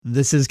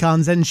This is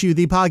Kanzenshuu,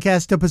 the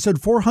podcast, episode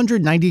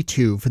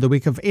 492 for the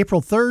week of April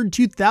 3rd,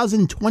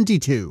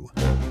 2022.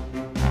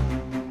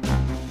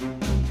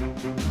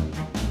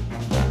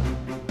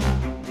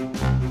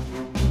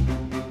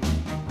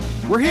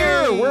 We're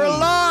here! Hey! We're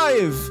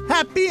alive!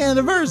 Happy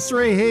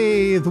anniversary,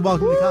 Heath!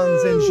 Welcome to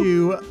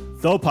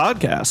Kanzenshuu, The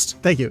podcast.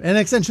 Thank you. An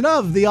extension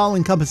of the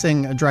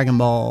all-encompassing Dragon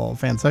Ball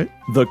fan site.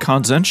 The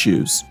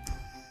Kanzenshus.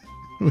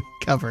 We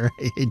cover,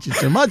 I hate you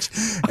so much,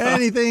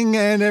 anything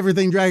and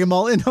everything Dragon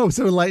Ball in hopes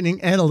of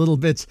enlightening and a little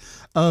bit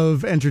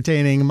of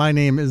entertaining. My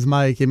name is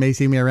Mike. You may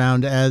see me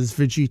around as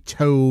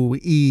Vegito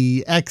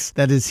EX.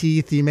 That is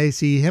Heath. You may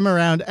see him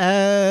around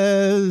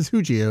as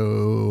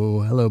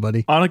Hujio. Hello,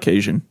 buddy. On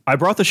occasion. I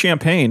brought the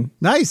champagne.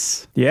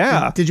 Nice.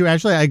 Yeah. Did you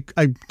actually? I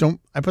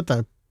put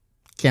the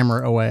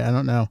camera away. I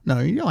don't know. No,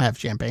 you don't have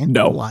champagne.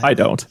 No, I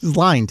don't. He's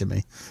lying to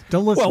me.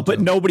 Don't listen. Well, but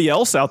him. nobody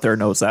else out there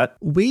knows that.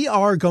 We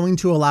are going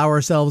to allow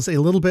ourselves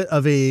a little bit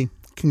of a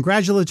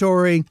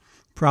congratulatory,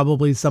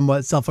 probably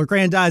somewhat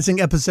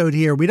self-aggrandizing episode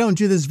here. We don't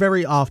do this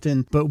very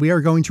often, but we are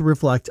going to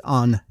reflect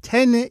on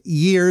 10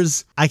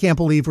 years, I can't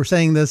believe we're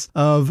saying this,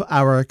 of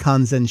our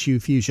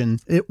Kanzenshuu fusion.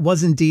 It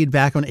was indeed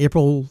back on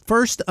April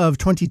 1st of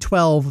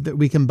 2012 that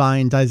we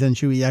combined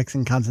Daizenshuu EX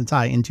and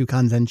Kanzentai into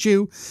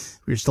Kanzenshuu.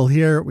 We're still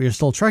here. We are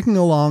still trekking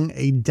along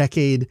a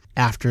decade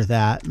after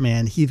that.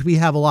 Man, Heath, we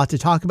have a lot to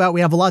talk about.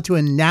 We have a lot to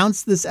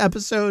announce this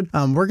episode.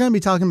 We're going to be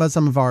talking about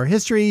some of our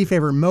history,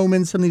 favorite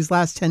moments from these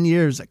last 10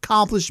 years,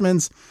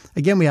 accomplishments.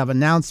 Again, we have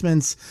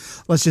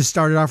announcements. Let's just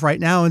start it off right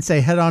now and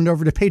say head on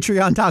over to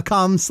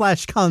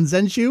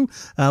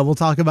patreon.com/Kanzenshuu. We'll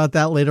talk about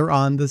that later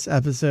on this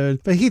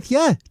episode. But Heath,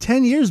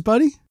 10 years,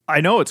 buddy. I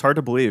know, it's hard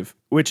to believe,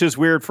 which is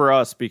weird for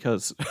us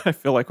because I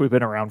feel like we've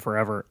been around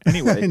forever.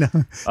 Anyway. I know.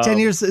 10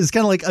 years is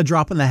kind of like a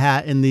drop in the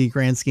hat in the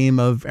grand scheme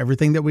of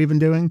everything that we've been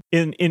doing.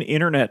 In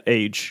internet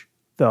age,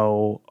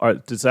 though,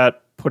 does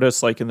that put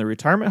us like in the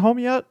retirement home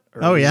yet?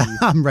 Or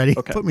I'm ready.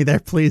 Okay. Put me there,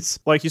 please.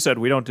 Like you said,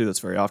 we don't do this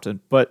very often,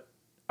 but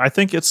I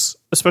think it's,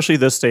 especially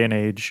this day and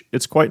age,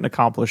 it's quite an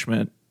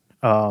accomplishment,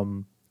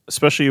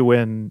 especially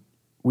when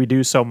we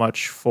do so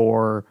much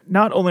for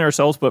not only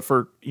ourselves, but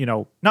for,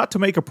 not to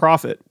make a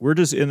profit. We're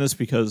just in this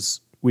because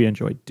we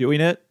enjoy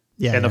doing it.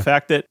 Yeah, and the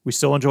fact that we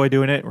still enjoy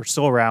doing it, and we're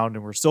still around,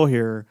 and we're still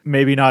here,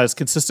 maybe not as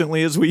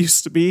consistently as we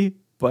used to be,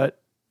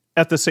 but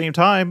at the same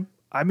time,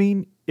 I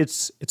mean,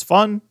 it's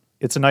fun.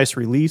 It's a nice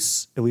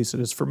release. At least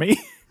it is for me.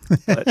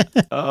 But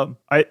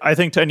I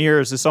think 10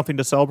 years is something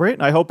to celebrate,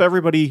 and I hope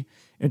everybody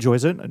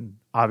enjoys it. And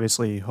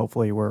obviously,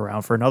 hopefully, we're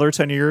around for another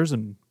 10 years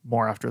and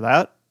more after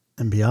that.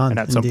 And beyond. And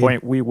at some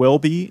point, we will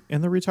be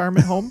in the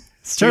retirement home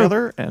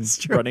together and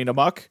running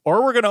amok.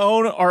 Or we're going to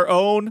own our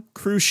own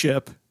cruise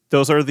ship.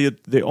 Those are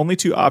the only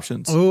two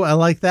options. Oh, I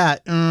like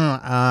that.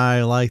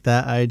 I like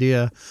that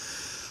idea.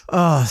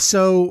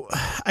 So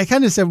I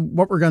kind of said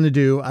what we're going to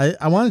do.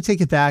 I want to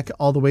take it back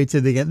all the way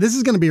to the end. This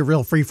is going to be a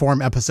real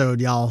freeform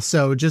episode, y'all.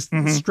 So just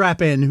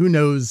strap in. Who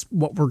knows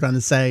what we're going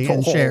to say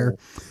and share.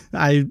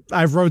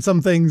 I've wrote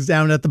some things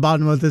down at the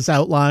bottom of this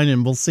outline,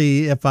 and we'll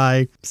see if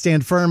I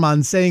stand firm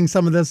on saying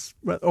some of this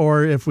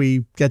or if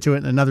we get to it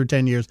in another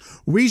 10 years.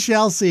 We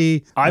shall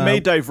see. I may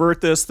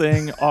divert this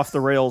thing off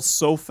the rails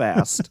so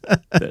fast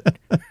that...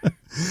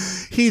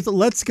 Heath,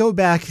 let's go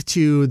back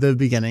to the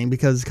beginning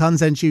because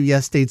Kanzenshuu,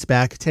 yes, dates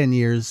back 10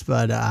 years,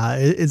 but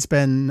it's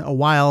been a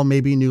while.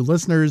 Maybe new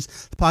listeners.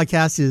 The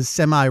podcast is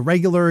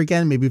semi-regular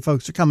again. Maybe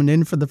folks are coming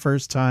in for the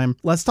first time.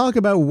 Let's talk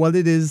about what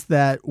it is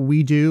that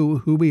we do,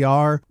 who we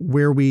are,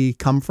 where we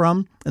come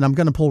from. And I'm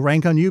going to pull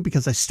rank on you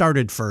because I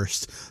started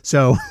first.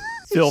 So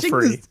feel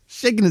free.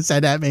 Shaking his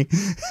head at me.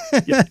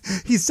 Yep.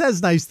 He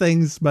says nice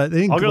things, but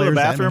I'll go to the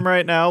bathroom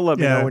right now. Let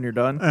me know when you're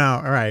done. Oh,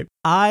 all right.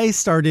 I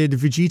started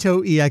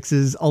Vegito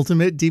EX's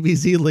Ultimate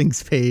DBZ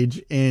Links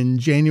page in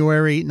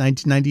January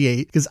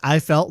 1998 because I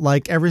felt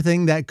like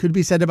everything that could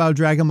be said about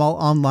Dragon Ball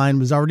Online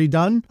was already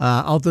done.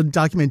 All the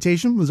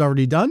documentation was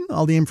already done.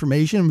 All the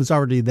information was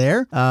already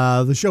there.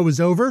 The show was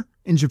over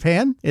in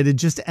Japan. It had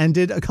just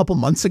ended a couple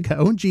months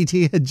ago.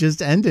 GT had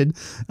just ended.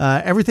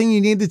 Everything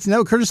you needed to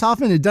know. Curtis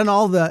Hoffman had done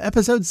all the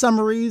episode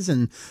summaries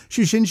and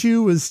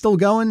Shushinshu was still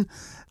going.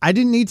 I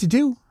didn't need to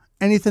do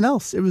anything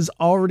else. It was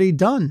already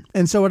done.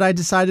 And so what I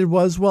decided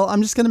was, well,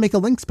 I'm just going to make a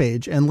links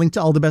page and link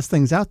to all the best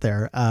things out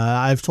there.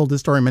 I've told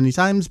this story many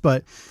times,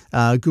 but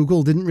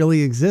Google didn't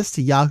really exist.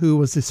 Yahoo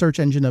was the search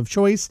engine of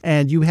choice,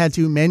 and you had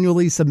to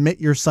manually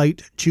submit your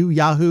site to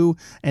Yahoo,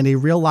 and a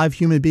real live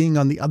human being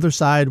on the other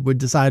side would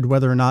decide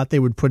whether or not they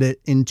would put it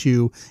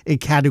into a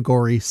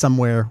category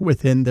somewhere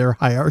within their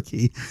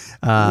hierarchy.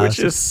 Which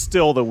is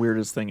still the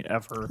weirdest thing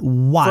ever.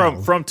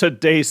 Wow. From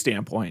today's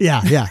standpoint.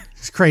 Yeah.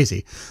 It's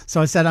crazy. So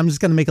I said, I'm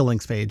just going to make a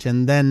links page.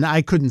 And then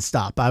I couldn't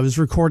stop. I was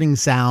recording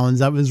sounds.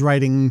 I was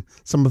writing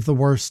some of the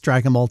worst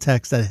Dragon Ball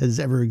text that has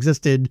ever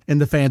existed in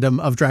the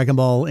fandom of Dragon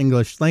Ball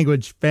English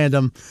language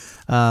fandom.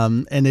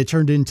 And it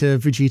turned into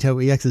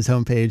Vegito EX's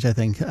homepage, I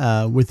think,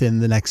 within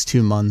the next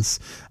 2 months.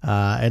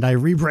 And I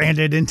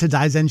rebranded into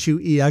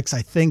Daizenshu EX,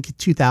 I think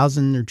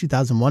 2000 or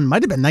 2001.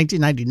 Might have been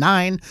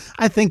 1999.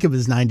 I think it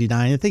was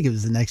 99. I think it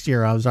was the next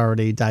year I was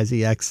already Daiz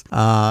EX.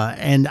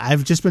 And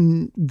I've just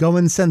been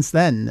going since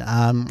then.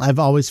 I've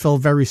always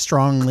felt very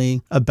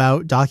strongly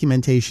about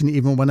documentation,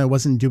 even when I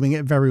wasn't doing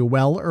it very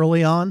well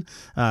early on.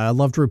 I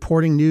loved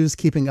reporting news,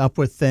 keeping up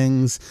with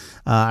things.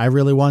 I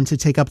really wanted to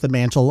take up the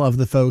mantle of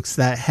the folks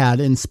that had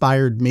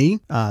inspired me,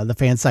 the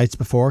fan sites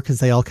before, because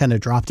they all kind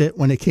of dropped it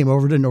when it came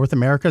over to North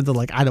America. They're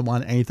like, I don't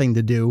want anything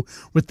to do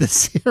with this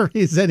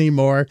series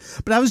anymore.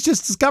 But I was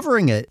just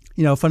discovering it.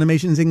 You know,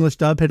 Funimation's English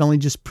dub had only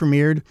just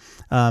premiered.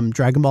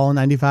 Dragon Ball in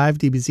 95,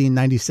 DBZ in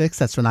 96.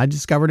 That's when I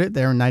discovered it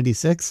there in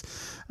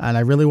 96. And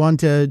I really wanted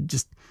to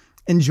just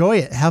enjoy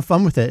it, have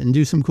fun with it, and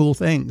do some cool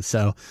things.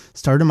 So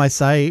started my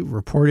site,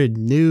 reported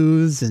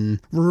news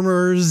and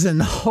rumors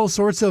and all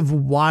sorts of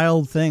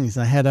wild things.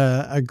 I had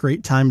a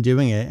great time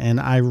doing it. And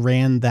I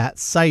ran that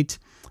site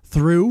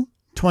through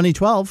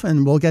 2012,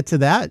 and we'll get to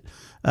that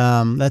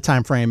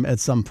time frame at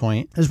some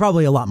point. There's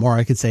probably a lot more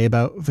I could say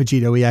about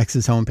Vegito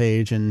EX's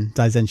homepage and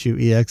Daizenshu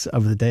EX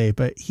of the day,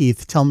 but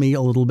Heath, tell me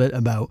a little bit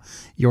about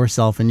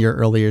yourself and your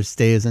earlier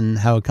stays and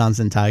how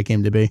Kanzentai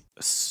came to be.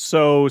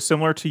 So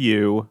similar to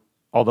you,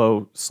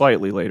 although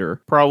slightly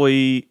later,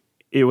 probably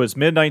it was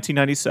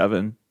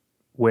mid-1997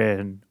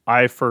 when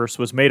I first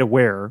was made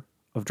aware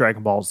of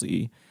Dragon Ball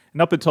Z.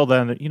 And up until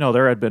then, you know,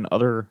 there had been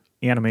other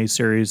anime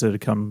series that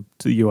had come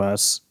to the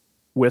US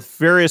with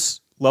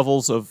various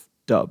levels of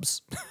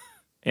dubs.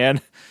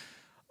 And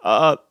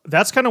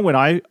that's kind of when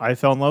I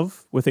fell in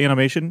love with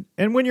animation.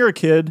 And when you're a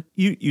kid,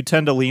 you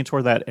tend to lean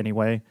toward that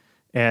anyway.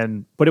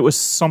 But it was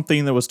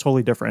something that was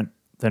totally different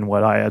than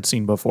what I had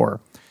seen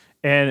before.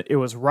 And it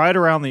was right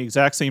around the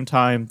exact same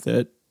time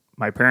that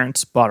my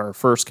parents bought our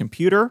first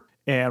computer.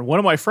 And one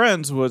of my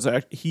friends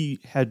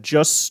he had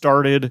just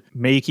started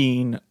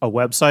making a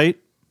website.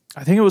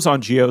 I think it was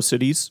on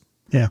GeoCities.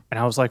 Yeah. And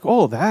I was like,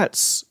 oh,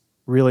 that's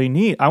really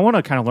neat. I want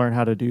to kind of learn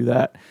how to do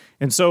that.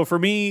 And so for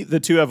me, the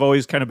two have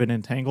always kind of been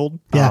entangled.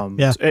 Yeah.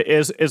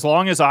 As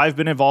long as I've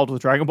been involved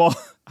with Dragon Ball,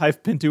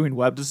 I've been doing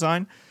web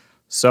design.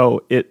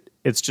 So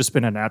it's just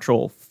been a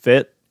natural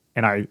fit.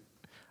 And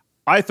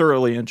I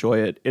thoroughly enjoy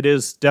it. It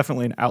is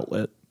definitely an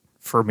outlet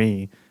for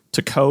me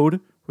to code,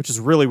 which is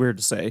really weird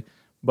to say.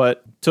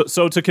 But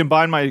to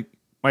combine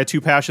my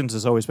two passions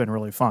has always been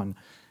really fun.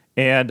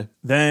 And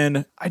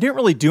then I didn't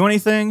really do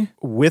anything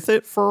with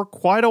it for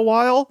quite a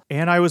while.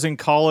 And I was in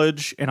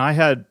college and I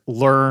had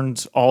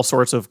learned all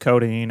sorts of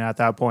coding at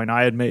that point.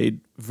 I had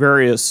made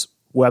various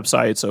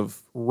websites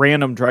of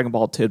random Dragon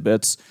Ball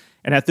tidbits.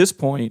 And at this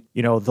point,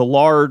 you know, the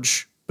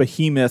large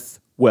behemoth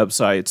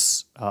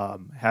websites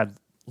had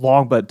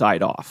long but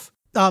died off.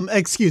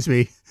 Excuse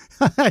me.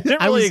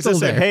 Didn't really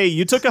exist. Hey,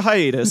 you took a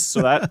hiatus,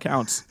 so that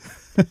counts.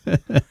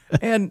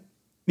 And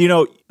you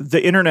know,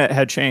 the internet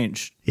had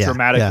changed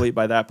dramatically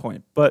by that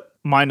point, but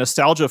my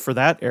nostalgia for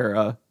that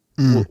era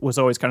was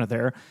always kind of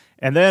there.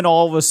 And then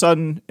all of a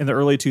sudden in the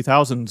early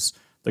 2000s,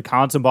 the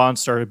Kanzenban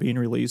started being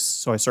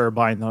released. So I started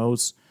buying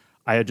those.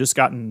 I had just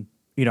gotten,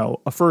 you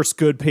know, a first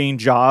good paying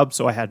job.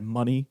 So I had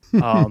money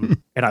and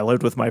I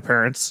lived with my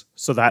parents.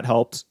 So that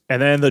helped.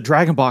 And then the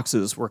Dragon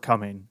boxes were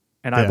coming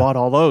and I bought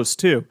all those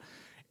too.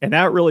 And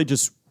that really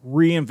just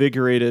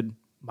reinvigorated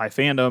my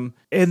fandom.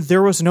 And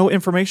there was no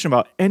information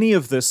about any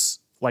of this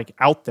like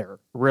out there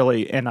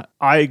really. And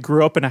I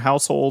grew up in a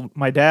household.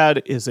 My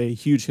dad is a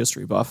huge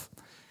history buff.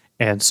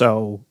 And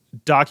so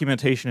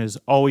documentation has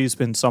always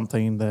been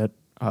something that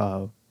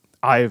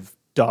I've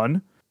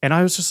done. And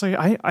I was just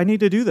like, I need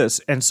to do this.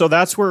 And so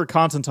that's where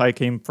Kanzentai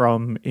came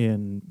from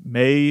in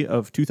May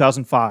of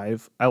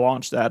 2005. I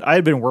launched that. I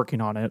had been working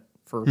on it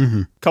for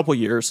a couple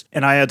years.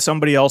 And I had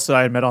somebody else that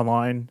I had met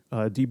online,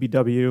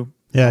 DBW.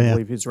 I don't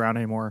believe he's around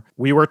anymore.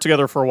 We worked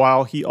together for a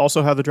while. He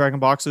also had the Dragon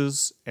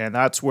boxes. And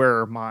that's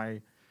where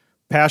my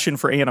passion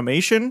for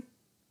animation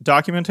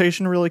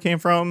documentation really came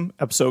from.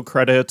 Episode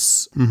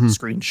credits,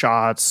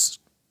 screenshots,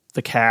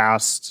 the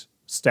cast,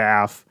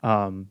 staff.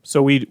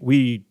 So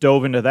we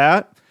dove into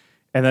that.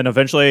 And then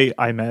eventually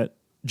I met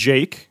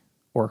Jake,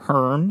 or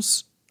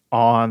Herms,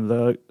 on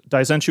the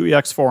Daizenshu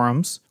EX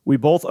forums. We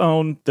both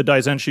owned the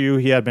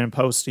Daizenshu. He had been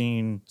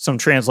posting some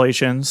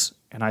translations.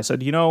 And I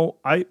said, you know,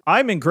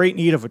 I'm in great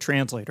need of a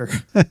translator.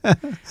 I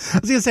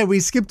was going to say, we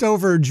skipped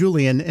over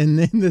Julian in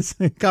this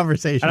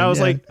conversation. And I was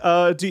like,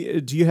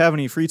 do you have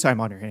any free time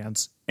on your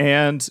hands?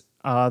 And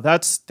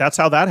that's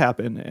how that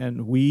happened.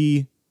 And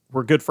we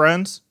were good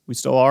friends. We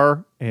still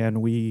are.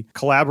 And we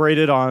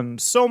collaborated on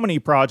so many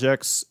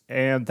projects.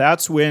 And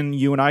that's when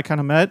you and I kind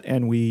of met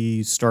and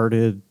we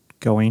started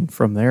going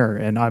from there.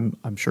 And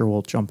I'm sure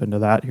we'll jump into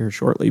that here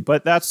shortly.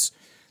 But that's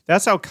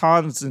how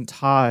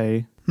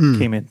Kanzentai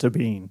came into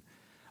being.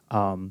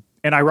 And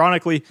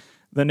ironically,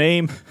 the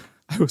name,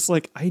 I was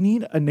like, I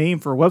need a name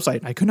for a website.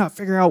 And I could not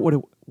figure out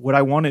what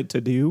I wanted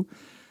to do.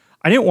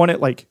 I didn't want it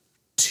like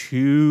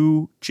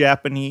too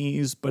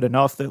Japanese, but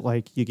enough that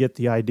like you get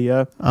the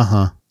idea.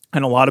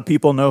 And a lot of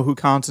people know who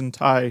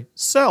Kanzentai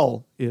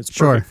Cell is.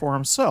 Perfect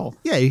Form Cell.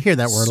 Yeah, you hear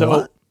that word a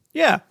lot.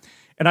 Yeah.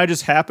 And I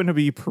just happened to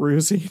be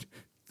perusing,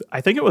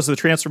 I think it was the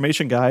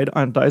transformation guide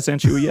on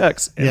Daizenshuu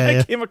EX. And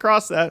I came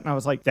across that and I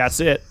was like, that's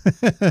it.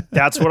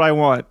 That's what I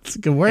want. It's a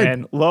good word.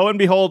 And lo and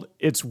behold,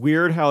 it's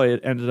weird how it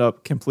ended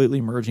up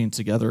completely merging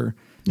together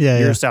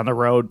years down the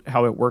road,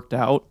 how it worked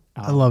out.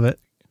 I love it.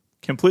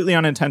 Completely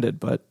unintended,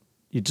 but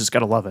you just got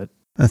to love it.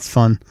 That's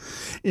fun.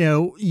 You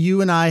know,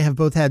 you and I have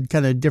both had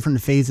kind of different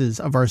phases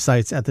of our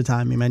sites at the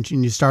time. You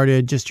mentioned you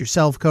started just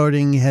yourself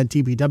coding. You had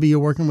TPW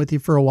working with you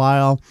for a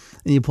while,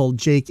 and you pulled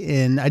Jake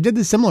in. I did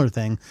the similar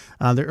thing.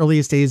 The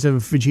earliest days of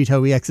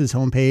Vegito EX's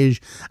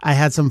homepage, I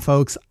had some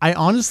folks. I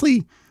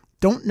honestly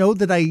don't know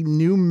that I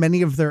knew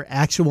many of their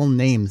actual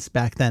names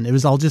back then. It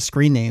was all just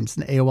screen names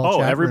and AOL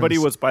chat everybody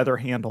rooms. was by their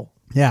handle.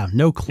 Yeah,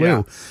 no clue.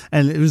 Yeah.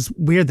 And it was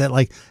weird that,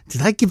 like,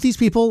 did I give these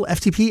people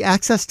FTP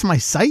access to my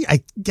site?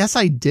 I guess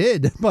I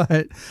did,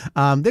 but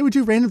they would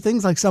do random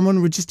things, like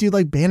someone would just do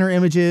like banner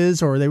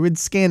images, or they would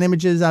scan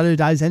images out of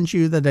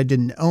Daizenshuu that I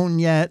didn't own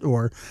yet,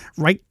 or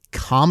write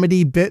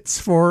comedy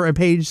bits for a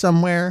page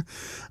somewhere.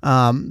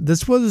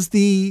 This was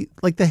the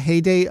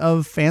heyday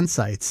of fan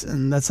sites,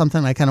 and that's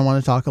something I kind of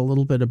want to talk a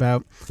little bit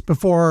about.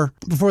 Before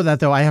that,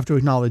 though, I have to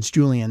acknowledge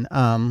Julian.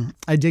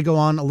 I did go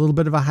on a little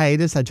bit of a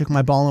hiatus. I took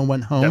my ball and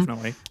went home.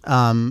 Definitely.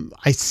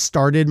 I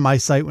started my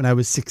site when I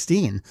was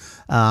 16,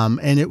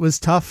 and it was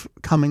tough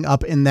coming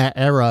up in that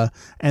era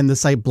and the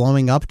site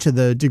blowing up to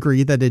the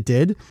degree that it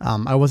did.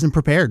 I wasn't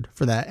prepared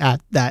for that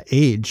at that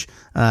age.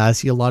 I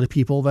see a lot of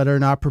people that are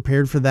not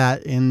prepared for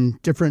that in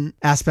different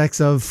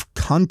aspects of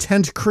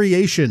content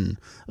creation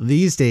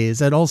these days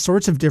at all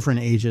sorts of different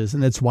ages.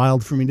 And it's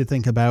wild for me to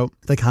think about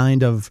the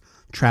kind of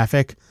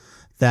traffic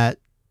that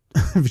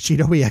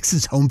Vegito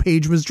EX's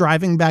homepage was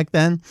driving back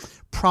then.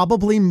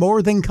 Probably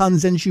more than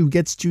Kanzenshuu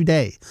gets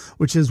today,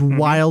 which is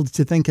wild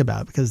to think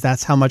about, because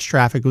that's how much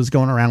traffic was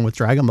going around with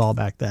Dragon Ball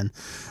back then.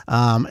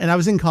 And I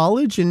was in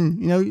college, and,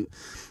 you know,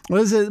 what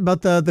is it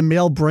about the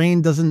male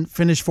brain doesn't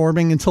finish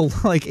forming until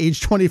like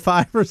age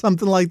 25 or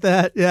something like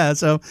that? Yeah,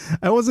 so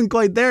I wasn't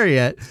quite there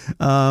yet.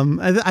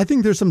 I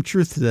think there's some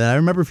truth to that. I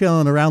remember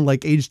feeling around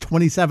like age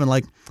 27,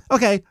 like,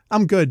 okay,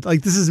 I'm good.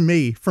 Like, this is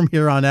me from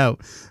here on out.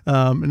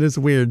 And it's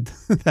weird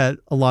that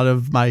a lot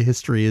of my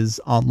history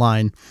is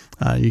online.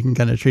 You can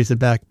kind of trace it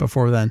back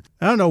before then.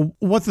 I don't know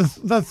what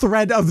the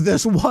thread of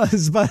this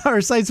was, but our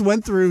sites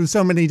went through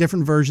so many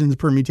different versions,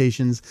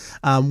 permutations.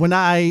 When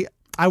I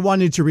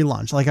wanted to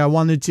relaunch, like I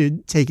wanted to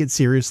take it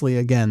seriously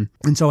again.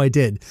 And so I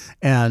did.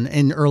 And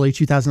in early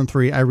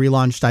 2003, I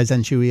relaunched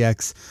Daizenshuu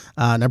EX,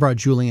 and I brought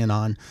Julian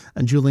on.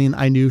 And Julian,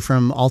 I knew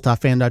from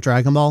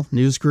Alt.fan.Dragon Ball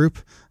news group.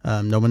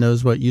 No one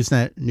knows what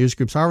Usenet news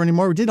groups are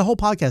anymore. We did a whole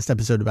podcast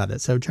episode about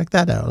it, so check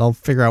that out. I'll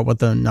figure out what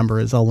the number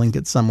is. I'll link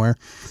it somewhere.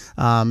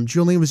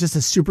 Julian was just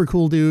a super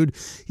cool dude.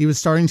 He was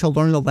starting to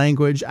learn the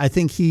language. I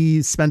think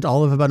he spent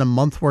all of about a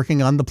month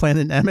working on the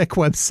Planet Namek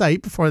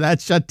website before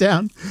that shut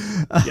down.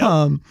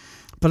 Yep.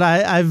 But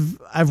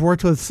I've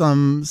worked with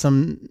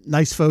some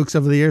nice folks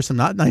over the years, some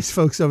not nice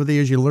folks over the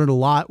years. You learn a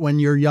lot when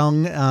you're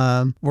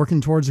young,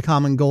 working towards a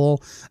common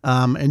goal.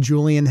 And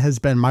Julian has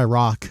been my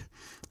rock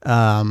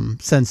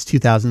since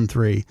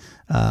 2003.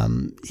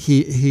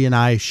 He and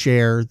I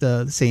share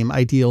the same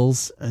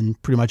ideals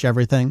and pretty much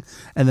everything.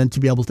 And then to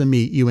be able to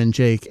meet you and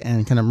Jake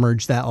and kind of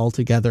merge that all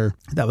together,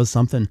 that was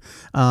something.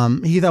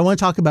 Heath, I want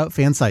to talk about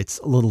fan sites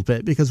a little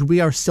bit, because we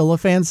are still a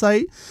fan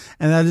site,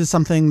 and that is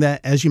something that,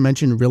 as you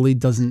mentioned, really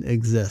doesn't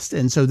exist.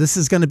 And so this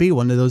is going to be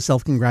one of those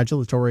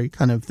self-congratulatory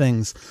kind of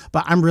things.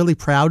 But I'm really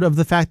proud of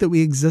the fact that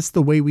we exist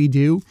the way we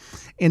do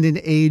in an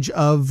age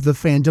of the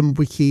fandom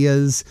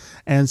wikias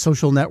and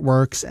social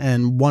networks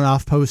and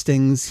one-off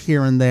postings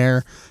here and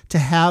there. To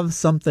have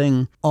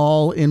something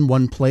all in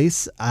one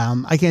place.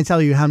 I can't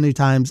tell you how many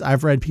times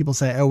I've read people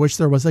say, I wish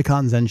there was a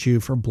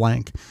Kanzenshuu for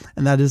blank.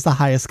 And that is the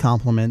highest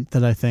compliment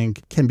that I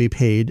think can be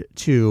paid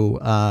to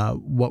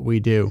what we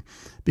do.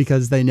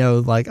 Because they know,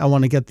 like, I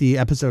want to get the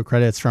episode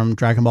credits from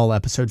Dragon Ball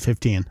episode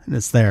 15, and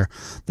it's there.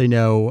 They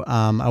know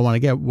I want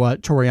to get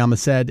what Toriyama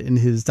said in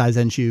his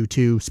Daizenshuu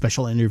 2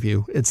 special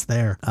interview. It's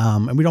there.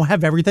 And we don't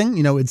have everything.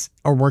 You know,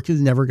 our work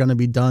is never going to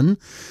be done.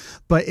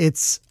 But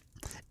it's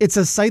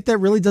a site that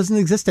really doesn't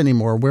exist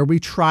anymore, where we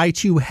try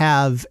to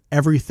have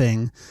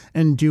everything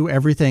and do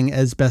everything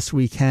as best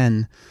we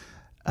can,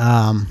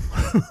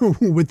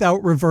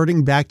 without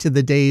reverting back to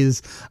the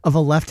days of a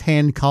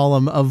left-hand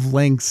column of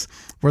links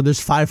where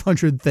there's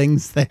 500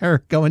 things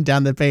there going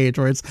down the page,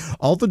 where it's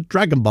all the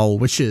Dragon Ball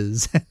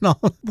wishes and all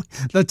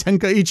the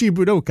Tenkaichi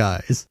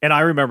Budokais. And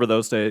I remember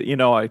those days. You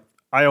know,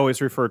 I always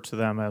refer to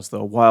them as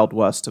the Wild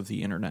West of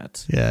the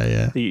internet.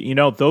 Yeah.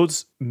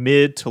 Those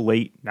mid to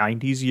late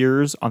 90s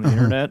years on the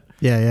internet.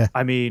 Yeah.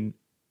 I mean,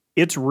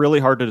 it's really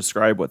hard to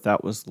describe what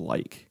that was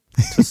like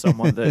to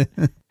someone that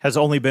has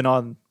only been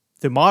on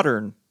the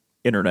modern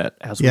internet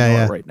as we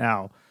know it right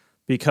now.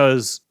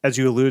 because, as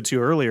you alluded to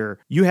earlier,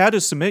 you had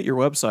to submit your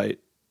website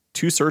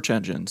to search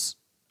engines.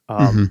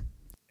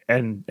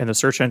 And the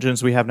search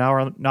engines we have now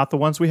are not the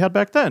ones we had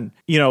back then.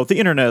 The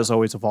internet is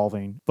always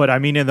evolving. But I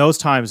mean, in those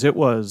times, it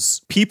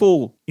was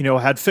people,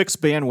 had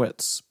fixed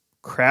bandwidths,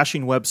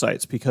 crashing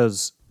websites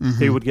because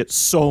they would get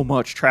so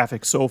much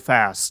traffic so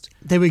fast.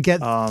 They would get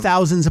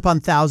thousands upon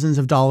thousands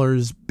of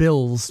dollars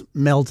bills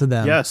mailed to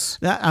them. Yes.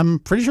 I'm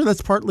pretty sure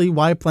that's partly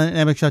why Planet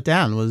Namek shut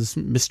down, was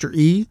Mr.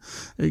 E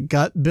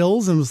got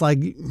bills and was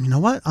like, you know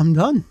what? I'm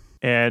done.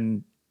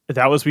 And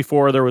that was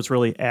before there was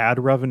really ad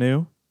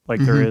revenue like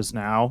there is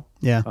now.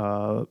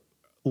 Yeah.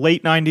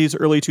 Late 90s,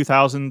 early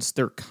 2000s,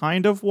 there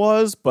kind of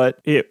was, but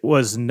it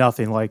was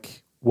nothing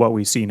like what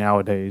we see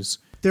nowadays.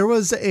 There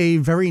was a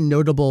very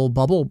notable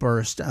bubble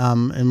burst,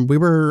 and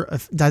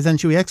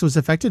Daizenshuu EX was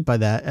affected by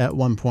that at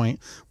one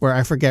point, where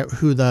I forget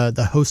who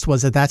the host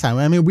was at that time.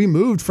 I mean, we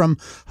moved from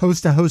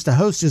host to host to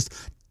host, just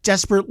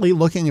desperately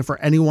looking for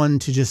anyone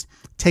to just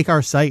take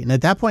our site. And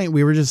at that point,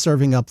 we were just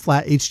serving up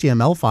flat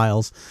HTML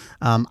files.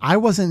 I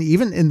wasn't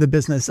even in the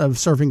business of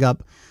serving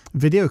up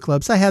video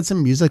clips. I had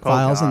some music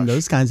files and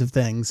those kinds of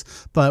things,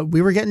 but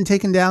we were getting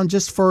taken down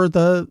just for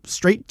the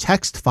straight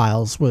text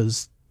files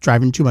was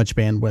driving too much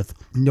bandwidth.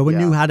 No one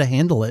knew how to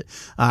handle it.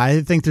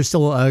 I think there's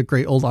still a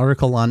great old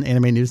article on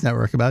Anime News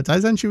Network about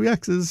Daizenshuu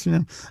EX is,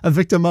 a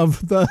victim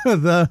of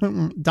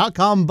the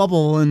 .com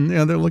bubble, and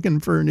they're looking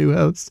for a new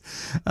host.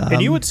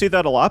 And you would see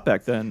that a lot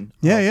back then.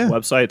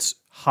 Websites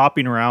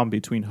hopping around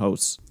between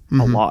hosts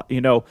a lot.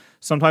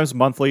 Sometimes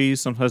monthly,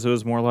 sometimes it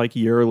was more like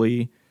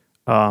yearly,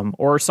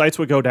 or sites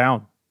would go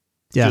down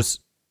just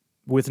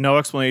with no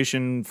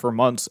explanation for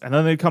months, and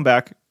then they'd come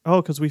back.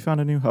 Oh, because we found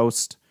a new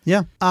host.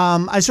 Yeah.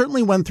 I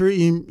certainly went through,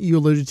 you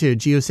alluded to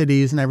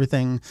GeoCities and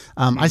everything.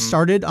 I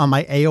started on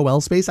my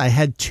AOL space. I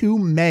had 2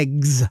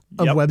 megs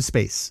of web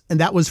space,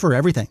 and that was for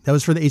everything. That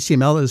was for the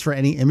HTML. That was for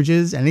any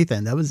images,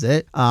 anything. That was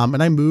it.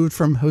 And I moved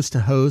from host to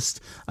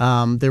host.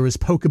 There was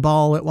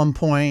Pokeball at one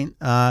point.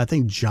 I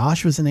think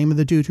Josh was the name of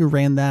the dude who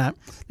ran that.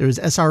 There was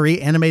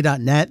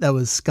SREanime.net. That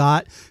was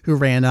Scott, who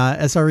ran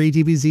SRE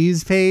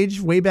DBZ's page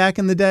way back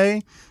in the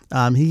day.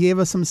 He gave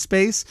us some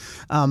space.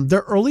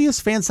 The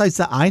earliest fan sites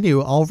that I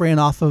knew all ran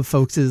off of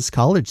folks'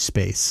 college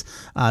space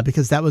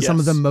because that was some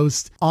of the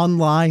most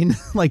online,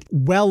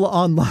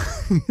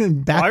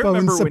 online,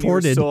 backbone supported. When you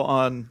were still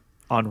on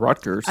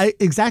Rutgers.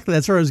 Exactly.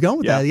 That's where I was going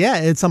with that. Yeah.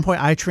 At some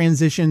point, I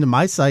transitioned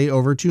my site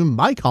over to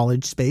my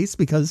college space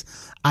because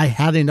I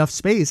had enough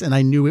space and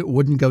I knew it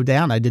wouldn't go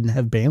down. I didn't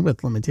have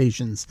bandwidth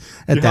limitations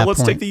at that point.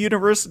 Let's take the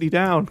university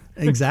down.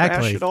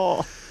 Exactly. Crash it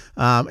all.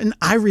 And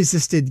I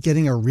resisted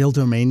getting a real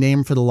domain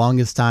name for the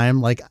longest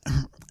time.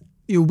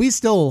 We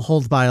still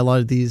hold by a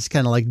lot of these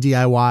kind of like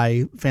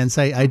DIY fan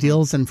site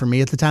ideals. And for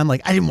me at the time, I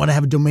didn't want to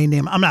have a domain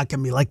name. I'm not going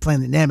to be like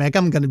Planet Namek.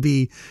 I'm going to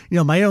be,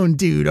 my own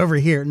dude over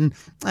here. And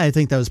I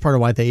think that was part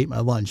of why they ate my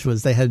lunch,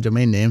 was they had a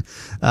domain name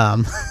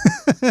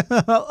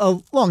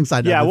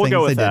alongside other we'll things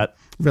go with they that.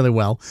 did really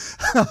well.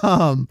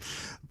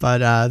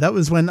 But that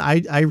was when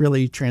I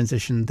really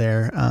transitioned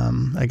there.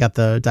 I got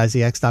the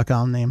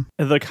DaizyX.com name.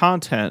 And the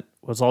content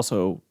was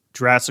also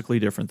drastically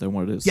different than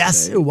what it is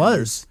Yes, today. it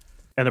was.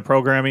 And the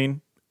programming,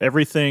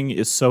 everything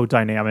is so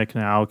dynamic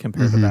now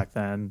compared to back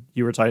then.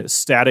 You were talking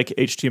static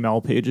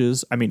HTML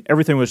pages. I mean,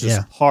 everything was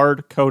just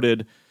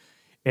hard-coded.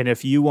 And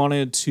if you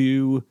wanted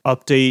to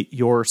update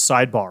your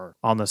sidebar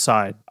on the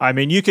side, I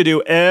mean, you could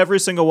do every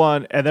single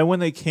one. And then when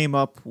they came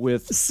up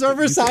with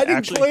server-side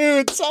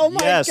includes, oh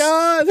my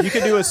God. You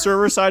could do a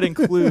server-side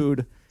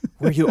include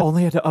where you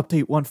only had to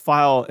update one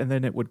file and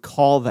then it would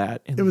call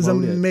that. And it was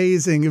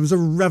amazing. It was a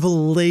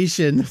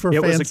revelation for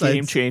fan sites. It was a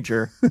game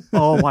changer.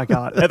 Oh my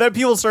God. And then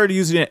people started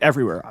using it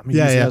everywhere. I'm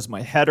using it as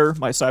my header,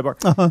 my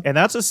sidebar. And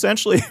that's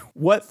essentially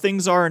what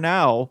things are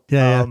now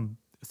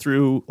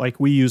through,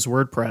 we use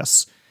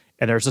WordPress.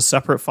 And there's a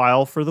separate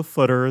file for the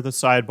footer, the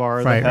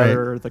sidebar, the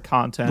header, the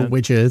content. The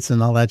widgets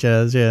and all that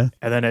jazz, And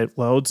then it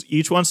loads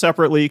each one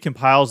separately,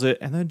 compiles it,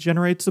 and then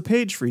generates a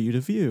page for you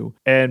to view.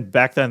 And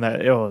back then,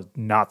 it was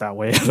not that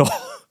way at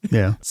all.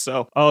 Yeah.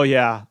 So,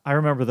 I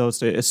remember those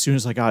days. As soon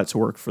as I got it to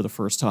work for the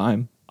first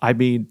time, I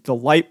mean, the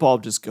light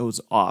bulb just goes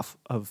off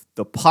of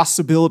the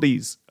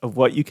possibilities of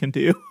what you can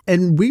do.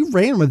 And we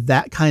ran with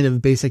that kind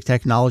of basic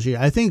technology.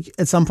 I think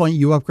at some point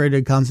you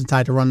upgraded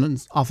Constantine to run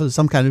off of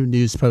some kind of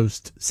news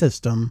post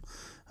system.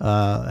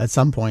 At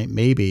some point,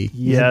 maybe.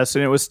 Yes,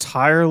 and it was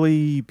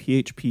entirely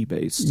PHP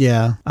based.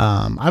 Yeah.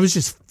 I was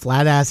just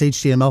flat ass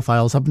HTML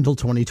files up until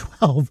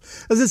 2012.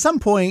 Because at some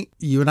point,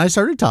 you and I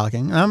started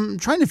talking. And I'm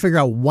trying to figure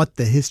out what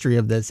the history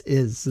of this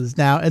is.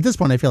 Now, at this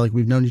point, I feel like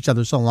we've known each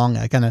other so long,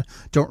 I kind of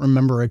don't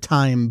remember a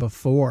time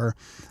before.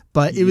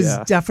 But it was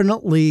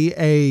definitely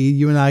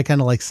you and I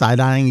kind of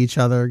side-eyeing each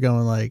other,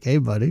 going hey,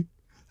 buddy,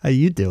 how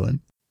you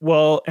doing?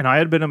 Well, and I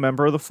had been a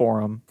member of the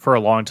forum for a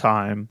long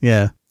time.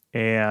 Yeah.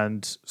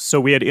 And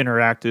so we had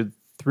interacted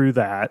through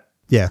that.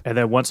 Yeah. And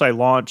then once I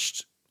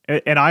launched,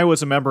 and I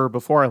was a member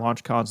before I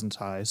launched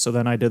Constantine, so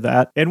then I did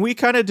that. And we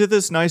kind of did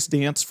this nice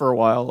dance for a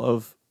while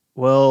of,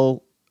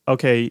 well,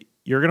 okay,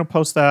 you're going to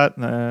post that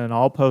and then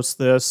I'll post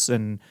this.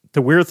 And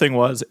the weird thing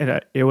was,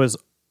 and it was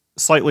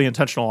slightly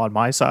intentional on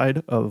my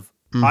side of,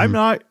 I'm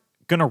not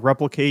going to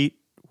replicate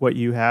what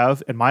you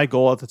have. And my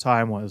goal at the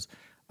time was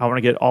I want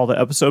to get all the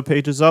episode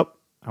pages up.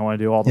 I want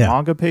to do all the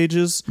manga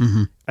pages,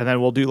 and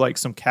then we'll do like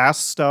some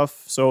cast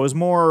stuff. So it was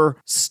more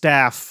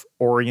staff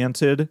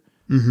oriented,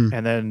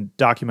 and then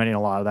documenting a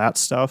lot of that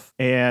stuff.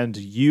 And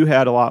you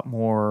had a lot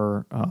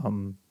more,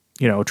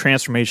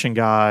 transformation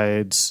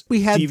guides.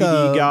 We had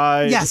DVD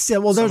guides. Yes, yeah.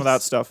 Well, some of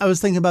that stuff. I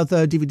was thinking about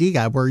the DVD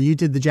guide where you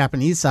did the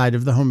Japanese side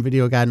of the home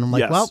video guide, and I'm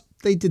like, well,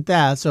 they did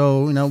that,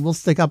 so we'll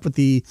stick up with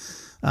the.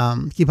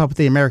 Keep up with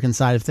the American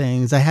side of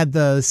things. I had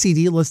the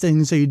CD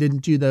listings, so you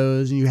didn't do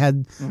those,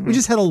 and we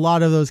just had a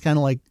lot of those kind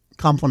of like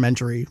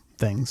complementary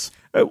things.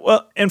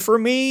 Well, and for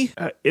me,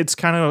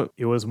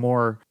 it was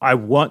more, I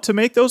want to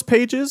make those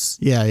pages.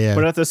 Yeah.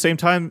 But at the same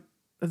time,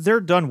 they're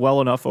done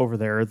well enough over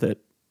there that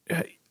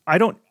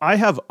I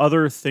have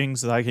other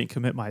things that I can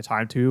commit my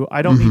time to.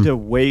 I don't need to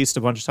waste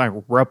a bunch of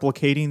time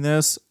replicating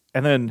this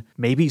and then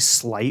maybe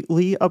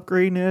slightly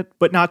upgrading it,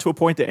 but not to a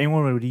point that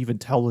anyone would even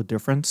tell the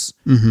difference.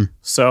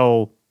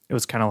 So it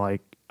was kind of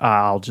like,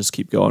 I'll just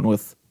keep going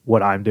with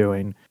what I'm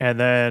doing. And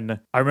then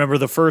I remember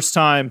the first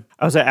time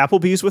I was at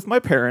Applebee's with my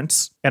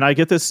parents, and I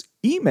get this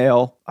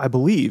email, I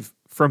believe,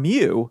 from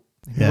you.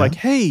 You're like,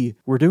 hey,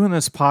 we're doing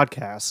this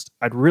podcast.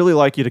 I'd really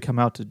like you to come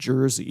out to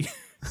Jersey.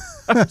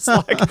 I was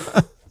like,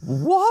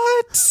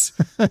 what?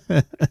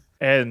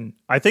 And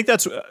I think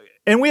that's...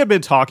 And we had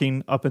been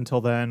talking up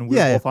until then. We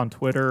were both on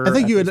Twitter. I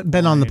think you had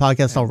been on the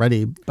podcast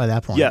already by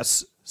that point.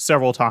 Yes,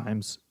 several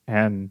times.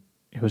 And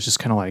it was just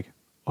kind of like,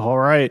 all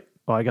right,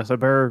 well, I guess I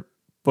better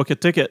book a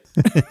ticket.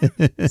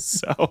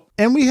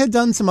 And we had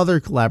done some other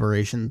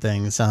collaboration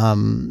things.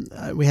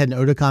 We had an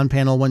Otakon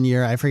panel one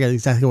year. I forget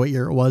exactly what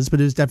year it was, but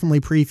it was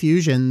definitely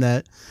pre-Fusion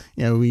that,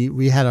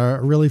 we had a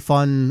really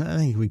fun, I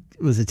think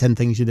it was the 10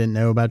 Things You Didn't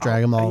Know About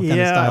Dragon Ball kind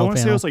of style panel. I want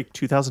to say it was like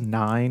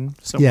 2009,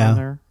 somewhere in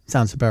there.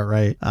 Sounds about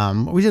right.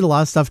 We did a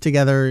lot of stuff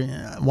together.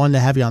 Wanted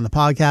to have you on the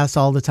podcast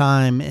all the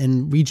time,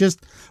 and we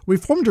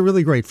formed a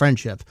really great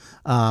friendship.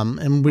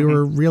 And we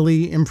were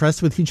really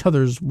impressed with each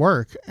other's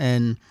work,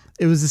 and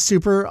it was a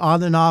super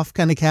on and off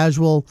kind of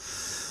casual.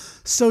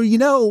 So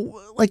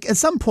like at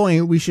some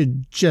point we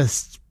should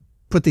just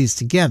put these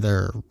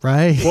together,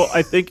 right? Well,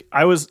 I think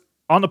I was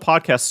on the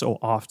podcast so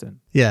often,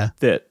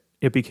 that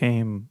it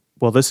became,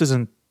 well, this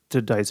isn't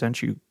the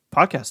Daizenshuu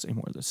podcast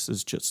anymore. This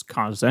is just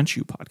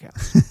Kanzenshuu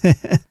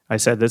podcast. I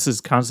said this is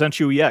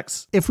Kanzenshuu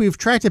EX. If we've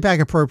tracked it back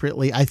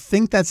appropriately, I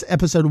think that's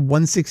episode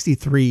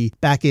 163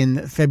 back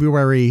in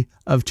February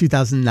of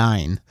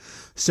 2009.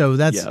 So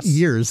that's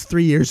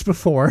 3 years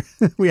before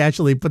we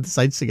actually put the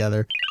sites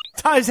together.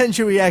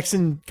 Daizenshuu EX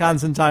and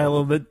Kanzentai a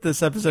little bit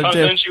this episode too.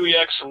 Kanzenshuu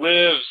EX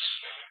lives.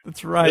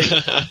 That's right.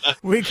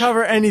 We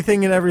cover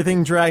anything and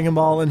everything Dragon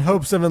Ball in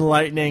hopes of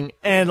enlightening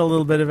and a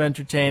little bit of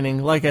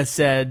entertaining. Like I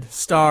said,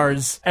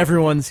 stars,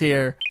 everyone's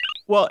here.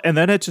 Well, and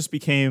then it just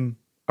became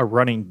a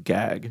running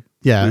gag.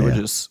 Yeah. We would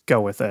just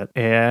go with it.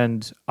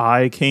 And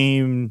I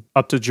came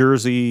up to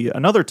Jersey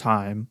another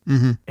time,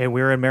 and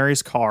we were in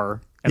Mary's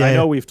car. And I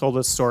know we've told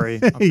this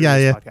story on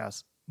previous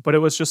podcasts, but it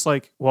was just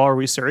like, well, are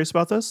we serious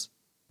about this?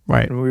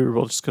 Right. And we were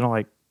both just kind of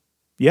like,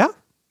 yeah,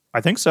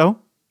 I think so.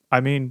 I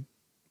mean,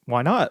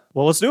 why not?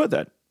 Well, let's do it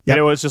then. Yep. And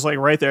it was just like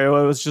right there.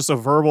 It was just a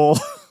verbal,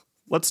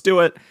 let's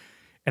do it.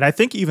 And I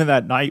think even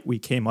that night we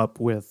came up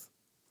with,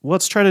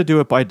 let's try to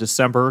do it by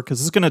December because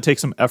it's going to take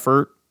some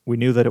effort. We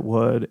knew that it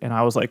would. And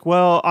I was like,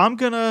 well, I'm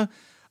going to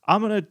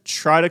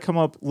try to come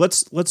up.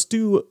 Let's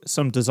do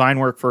some design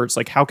work first.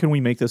 Like, how can we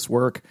make this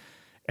work?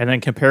 And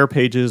then compare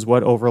pages,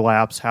 what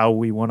overlaps, how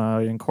we want to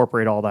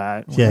incorporate all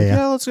that.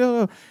 Yeah, let's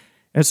go.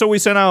 And so we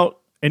sent out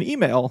an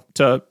email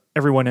to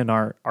everyone in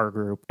our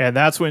group. And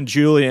that's when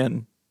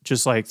Julian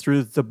just like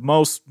threw the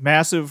most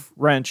massive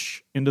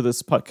wrench into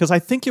this putt. Because I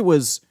think it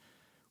was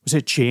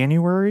it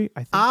January?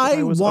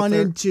 I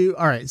wanted to.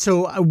 All right.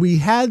 So we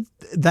had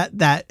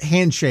that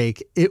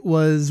handshake. It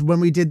was when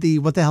we did the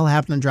What the Hell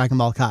Happened in Dragon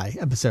Ball Kai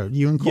episode.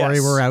 You and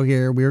Corey were out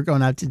here. We were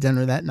going out to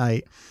dinner that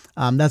night.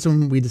 That's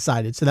when we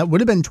decided. So that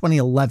would have been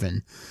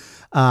 2011.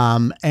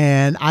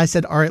 And I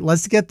said, all right,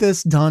 let's get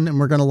this done. And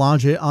we're going to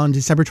launch it on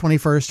December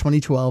 21st,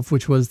 2012,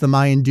 which was the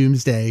Mayan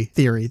Doomsday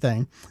Theory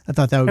thing. I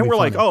thought that would be funny. And we're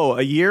like, oh,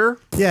 a year?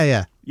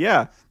 Yeah.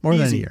 More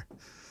than a year.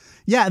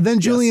 Yeah. Then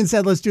Julian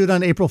said, let's do it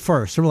on April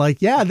 1st. And we're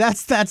like, yeah,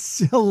 that's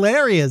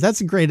hilarious.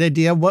 That's a great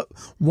idea.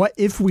 What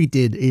if we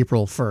did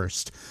April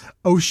 1st?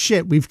 Oh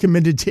shit. We've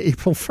committed to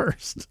April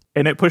 1st.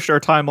 And it pushed our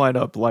timeline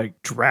up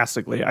like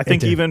drastically. I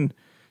think even,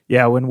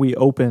 when we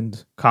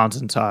opened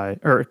Kanzenshuu,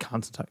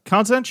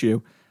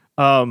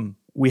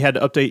 we had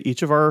to update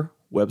each of our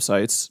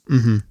websites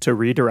to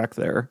redirect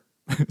there,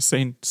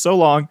 saying so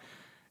long.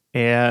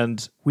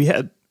 And we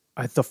had,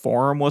 the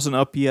forum wasn't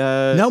up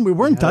yet. No, we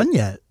weren't done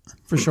yet,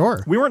 for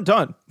sure. We weren't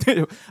done.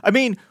 I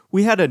mean,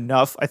 we had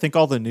enough. I think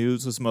all the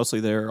news was mostly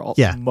there.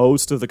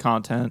 Most of the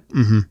content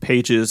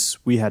pages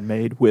we had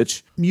made,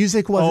 which...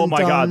 Music wasn't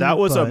done. Oh my God, that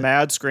was a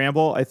mad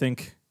scramble. I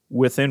think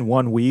within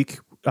 1 week,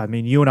 I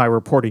mean, you and I were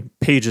reporting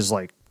pages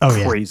like Oh,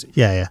 yeah. Crazy.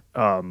 Yeah.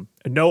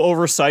 No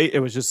oversight. It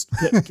was just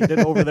get it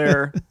over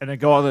there and then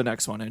go on to the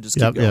next one and just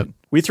keep going. Yep.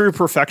 We threw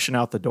perfection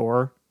out the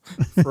door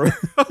for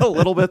a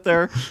little bit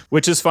there,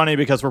 which is funny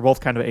because we're both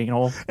kind of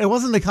anal. It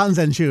wasn't a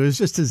Kanzenshuu, it was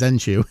just a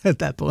Zenshu at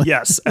that point.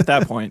 Yes, at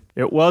that point.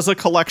 It was a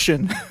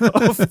collection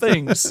of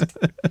things.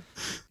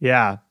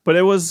 Yeah, but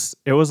it was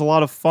a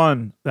lot of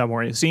fun that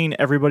morning. Seeing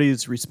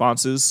everybody's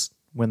responses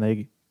when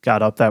they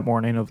got up that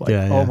morning of like,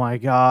 oh my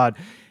God.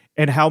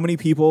 And how many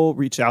people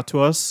reached out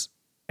to us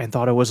and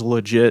thought it was a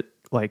legit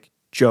like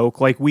joke.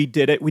 Like we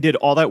did it. We did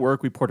all that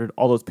work. We ported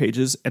all those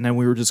pages and then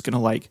we were just going to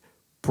like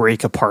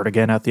break apart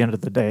again at the end of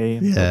the day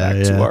and go back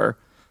to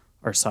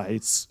our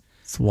sites.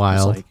 It's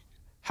wild. It's like,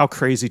 how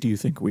crazy do you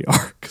think we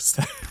are?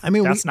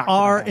 We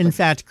are in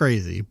fact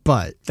crazy,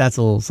 but that's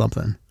a little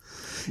something.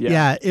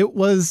 Yeah, it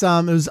was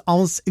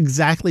almost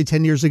exactly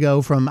 10 years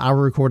ago from our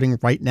recording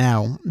right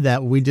now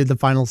that we did the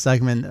final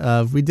segment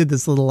of, we did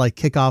this little like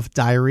kickoff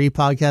diary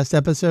podcast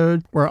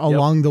episode where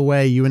along the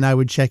way, you and I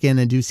would check in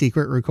and do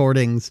secret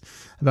recordings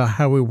about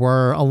how we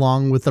were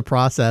along with the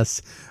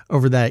process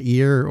over that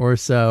year or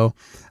so.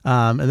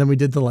 And then we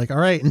did the like, all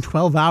right, in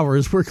 12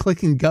 hours, we're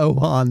clicking go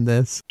on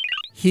this.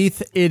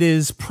 Heath, it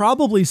is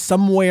probably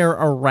somewhere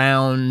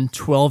around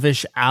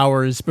 12-ish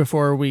hours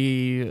before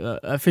we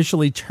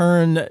officially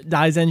turn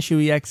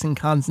Daizenshuu EX and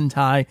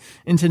Kanzentai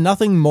into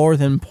nothing more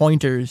than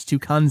pointers to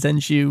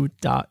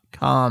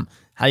kanzenshuu.com.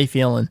 How you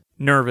feeling?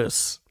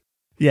 Nervous.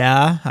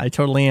 Yeah, I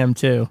totally am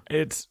too.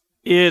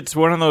 It's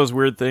one of those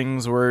weird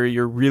things where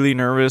you're really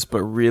nervous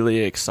but really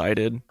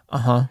excited.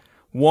 Uh-huh.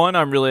 One,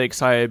 I'm really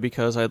excited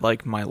because I'd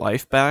like my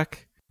life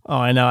back. Oh,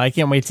 I know. I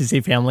can't wait to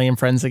see family and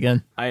friends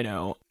again. I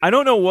know. I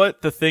don't know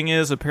what the thing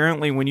is.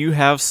 Apparently, when you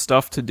have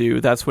stuff to do,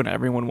 that's when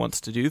everyone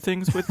wants to do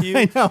things with you.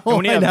 I know. And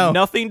when you have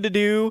nothing to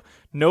do,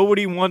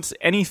 nobody wants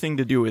anything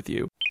to do with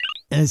you.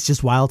 And it's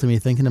just wild to me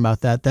thinking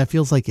about that. That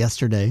feels like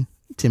yesterday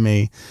to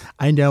me.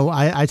 I know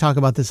I talk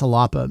about this a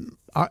lot, but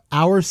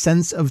our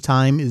sense of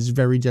time is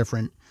very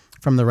different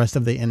from the rest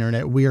of the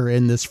internet. We are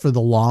in this for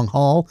the long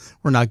haul.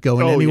 We're not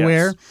going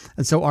anywhere. Yes.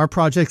 And so our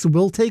projects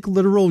will take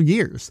literal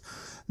years.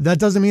 That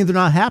doesn't mean they're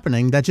not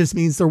happening. That just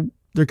means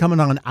they're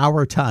coming on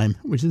our time,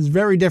 which is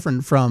very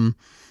different from,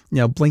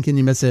 blink and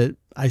you miss it.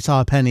 I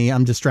saw a penny.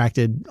 I'm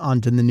distracted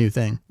onto the new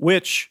thing.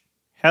 Which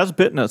has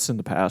bitten us in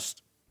the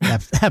past.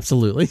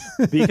 Absolutely.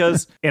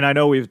 Because, and I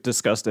know we've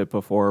discussed it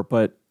before,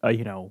 but,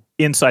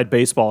 inside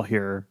baseball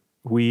here,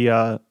 we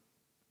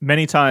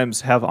many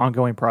times have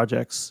ongoing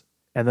projects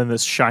and then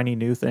this shiny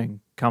new thing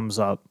comes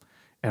up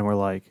and we're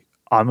like,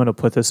 I'm going to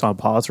put this on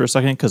pause for a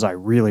second because I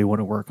really want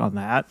to work on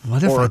that.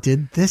 What if I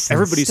did this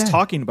Everybody's instead?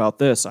 talking about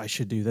this. I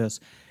should do this.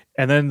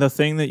 And then the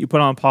thing that you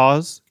put on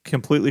pause,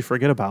 completely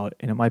forget about.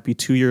 And it might be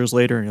 2 years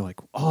later and you're like,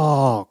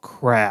 oh,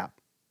 crap.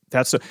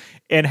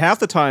 And half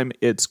the time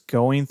it's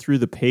going through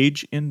the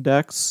page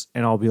index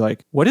and I'll be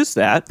like, what is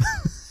that?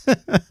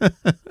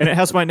 And it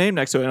has my name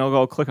next to it and I'll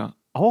go click on,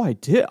 oh, I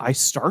did. I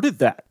started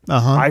that.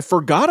 I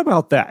forgot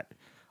about that.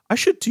 I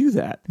should do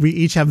that. We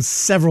each have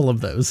several of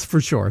those for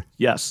sure.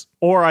 Yes.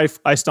 Or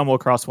I stumble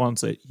across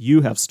ones that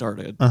you have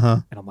started.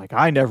 And I'm like,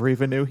 I never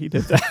even knew he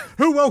did that.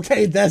 Who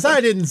okayed this?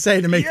 I didn't say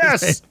to make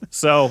this.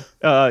 So,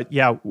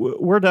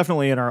 we're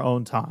definitely in our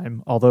own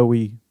time, although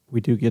we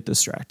do get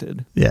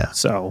distracted. Yeah.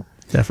 So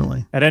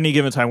definitely. At any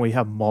given time, we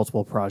have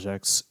multiple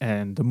projects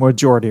and the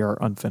majority are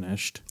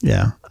unfinished.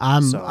 Yeah.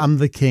 I'm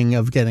the king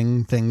of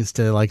getting things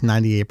to like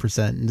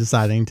 98% and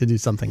deciding to do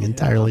something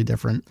entirely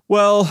different.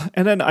 Well,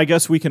 and then I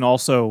guess we can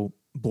also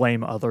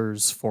blame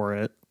others for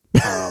it.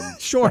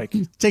 Sure.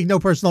 Take no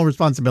personal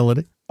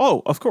responsibility.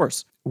 Oh, of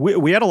course.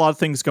 We had a lot of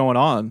things going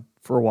on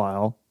for a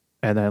while.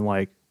 And then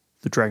like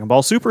the Dragon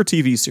Ball Super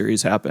TV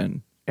series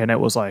happened. And it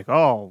was like,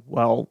 oh,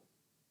 well,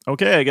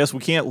 okay, I guess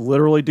we can't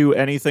literally do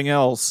anything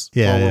else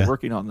while we're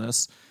working on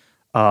this.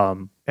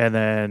 And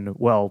then,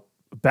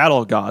 Battle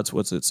of Gods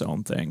was its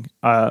own thing.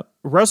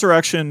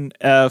 Resurrection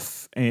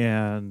F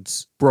and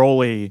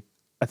Broly,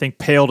 I think,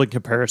 paled in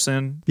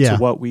comparison to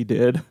what we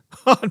did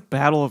on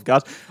Battle of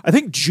Gods. I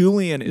think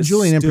Julian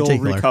still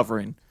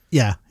recovering.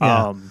 Yeah.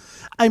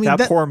 I mean,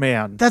 that poor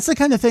man. That's the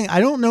kind of thing.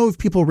 I don't know if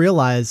people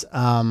realize.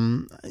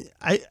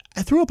 I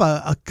threw up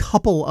a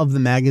couple of the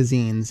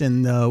magazines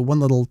in the one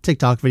little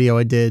TikTok video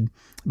I did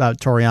about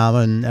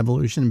Toriyama and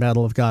Evolution and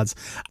Battle of Gods.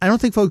 I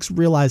don't think folks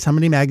realize how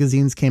many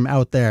magazines came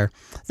out there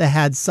that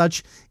had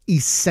such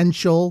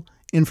essential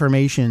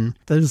information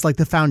that is like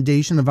the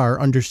foundation of our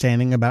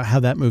understanding about how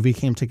that movie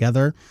came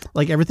together.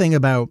 Like everything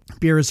about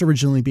Beerus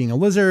originally being a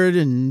lizard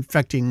and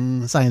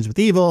infecting science with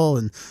evil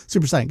and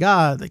Super Saiyan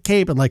God, the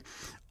cape, and like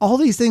all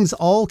these things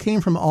all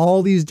came from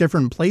all these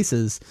different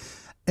places.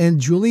 And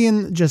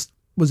Julian just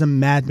was a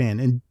madman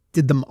and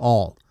did them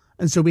all.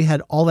 And so we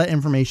had all that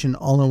information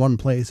all in one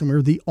place and we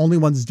were the only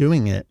ones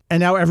doing it.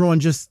 And now everyone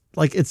just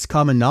like it's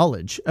common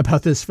knowledge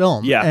about this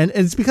film. Yeah. And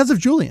it's because of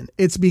Julian.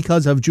 It's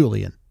because of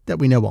Julian that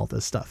we know all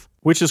this stuff.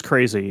 Which is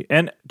crazy.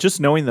 And just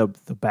knowing the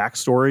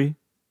backstory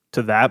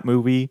to that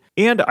movie.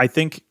 And I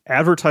think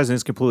advertising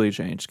has completely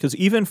changed because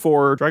even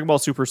for Dragon Ball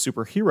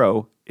Super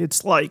Hero,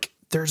 it's like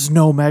there's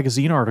no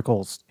magazine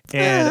articles.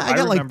 And I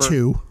got like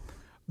 2.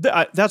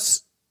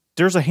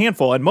 There's a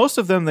handful, and most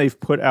of them they've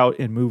put out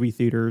in movie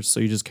theaters,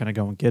 so you just kind of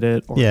go and get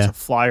it, or it's a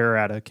flyer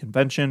at a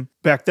convention.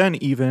 Back then,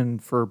 even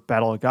for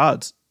Battle of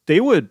Gods, they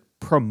would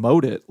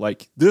promote it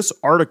like, this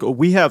article,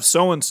 we have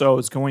so-and-so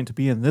is going to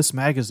be in this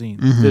magazine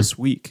this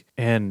week.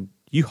 And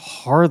you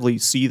hardly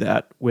see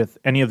that with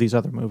any of these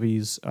other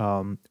movies,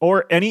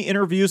 or any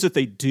interviews that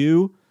they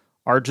do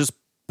are just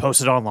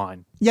posted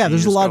online. Yeah,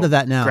 there's a lot of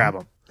that now. Grab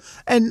them.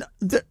 And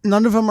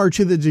none of them are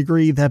to the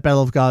degree that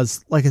Battle of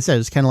Gods, like I said,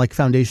 is kind of like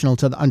foundational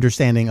to the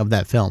understanding of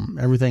that film.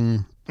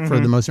 Everything for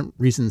the most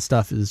recent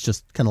stuff is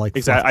just kind of like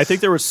exactly. fluff. I think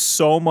there was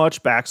so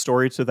much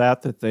backstory to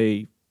that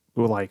they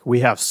were like, we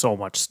have so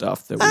much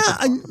stuff that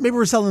we maybe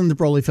we're selling the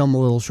Broly film a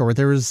little short.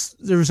 There was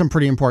some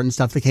pretty important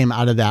stuff that came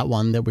out of that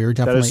one that we were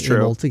definitely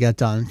able to get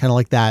done, kind of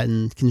like that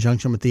in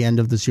conjunction with the end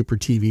of the Super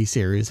TV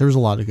series. There was a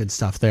lot of good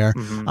stuff there.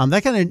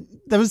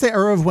 That was the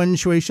era of when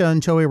Shueisha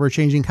and Toei were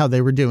changing how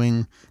they were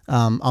doing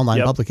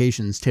online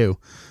publications too.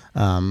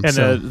 And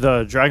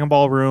the Dragon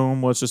Ball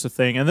Room was just a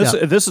thing. And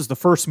this is the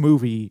first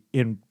movie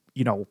in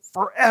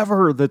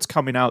forever that's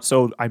coming out.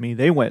 So I mean,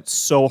 they went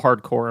so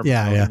hardcore in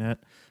promoting it.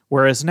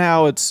 Whereas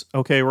now it's,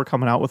 okay, we're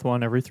coming out with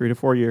one every 3 to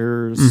 4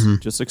 years.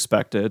 Just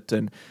expect it.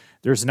 And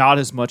there's not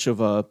as much of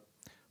a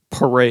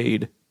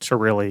parade to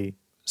really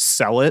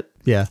sell it.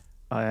 Yeah.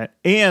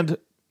 And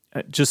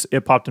just,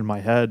 it popped in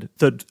my head,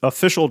 the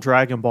official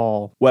Dragon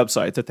Ball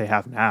website that they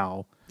have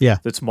now. Yeah.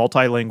 That's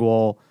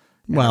multilingual.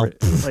 Well,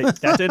 like,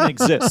 that didn't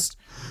exist.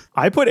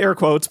 I put air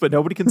quotes, but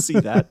nobody can see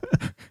that.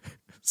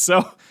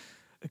 So,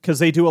 because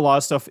they do a lot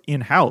of stuff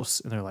in-house.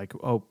 And they're like,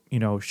 oh,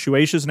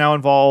 Shueisha's now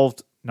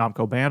involved.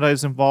 Namco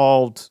Bandai's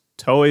involved,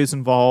 Toei's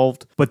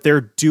involved, but they're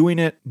doing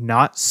it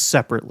not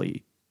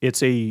separately.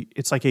 It's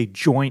like a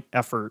joint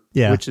effort,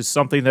 which is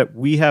something that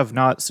we have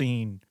not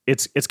seen.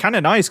 It's kind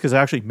of nice because it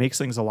actually makes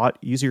things a lot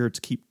easier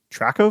to keep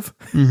track of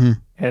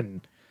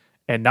and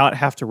not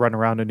have to run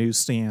around to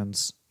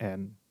newsstands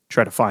and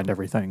try to find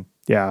everything.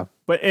 Yeah.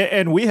 But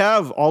and we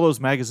have all those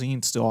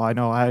magazines still. I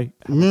know I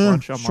have a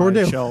bunch on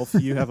my shelf.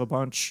 You have a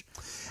bunch.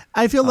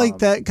 I feel like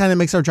that kind of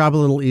makes our job a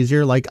little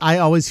easier. Like, I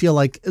always feel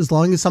like as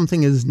long as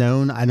something is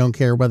known, I don't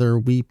care whether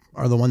we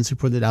are the ones who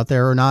put it out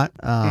there or not.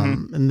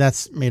 And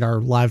that's made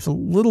our lives a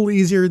little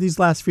easier these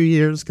last few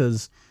years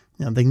because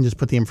they can just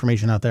put the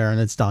information out there and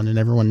it's done and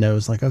everyone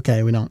knows, like,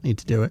 okay, we don't need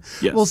to do it.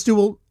 Yes. We'll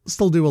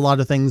still do a lot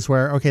of things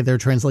where, okay, their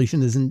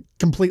translation isn't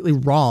completely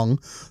wrong.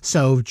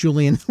 So,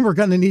 Julian, we're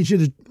going to need you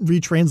to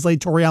retranslate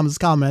Toriyama's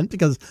comment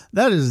because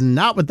that is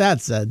not what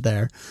that said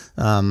there.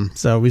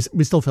 So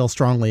we still feel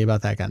strongly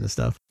about that kind of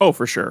stuff. Oh,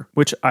 for sure.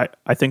 Which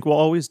I think we'll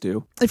always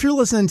do. If you're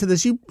listening to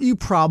this, you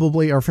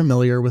probably are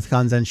familiar with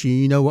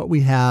Kanzenshuu. You know what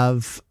we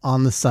have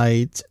on the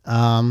site.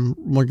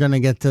 We're going to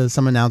get to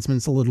some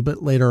announcements a little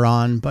bit later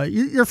on, but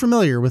you're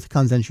familiar with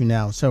Kanzenshuu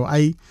now. So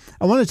I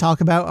want to talk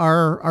about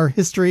our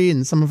history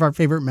and some of our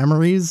favorite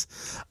memories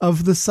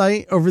of the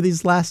site over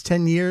these last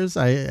 10 years.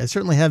 I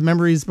certainly have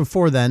memories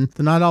before then.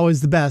 They're not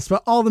always the best,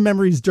 but all the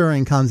memories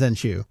during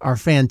Kanzenshuu are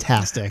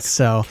fantastic.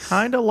 So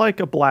kind of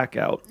like a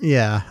blackout.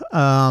 Yeah.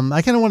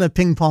 I kind of want to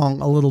ping pong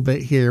a little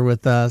bit here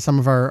with some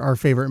of our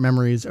favorite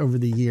memories over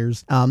the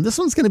years. This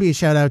one's going to be a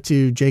shout out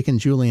to Jake and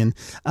Julian.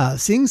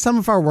 Seeing some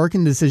of our work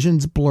and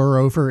decisions blur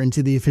over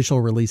into the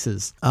official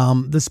releases.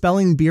 The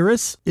spelling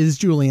Beerus is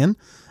Julian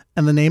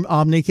and the name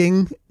Omni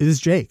King is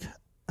Jake.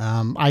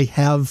 I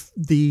have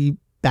the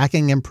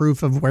backing and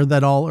proof of where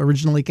that all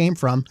originally came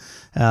from.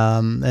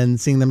 And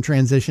seeing them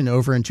transition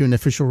over into an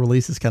official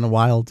release is kind of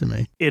wild to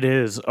me. It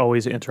is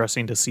always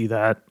interesting to see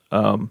that.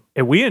 And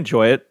we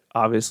enjoy it,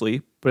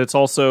 obviously, but it's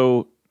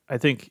also, I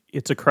think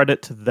it's a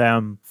credit to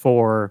them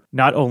for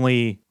not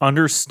only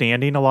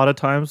understanding a lot of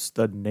times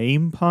the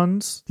name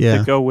puns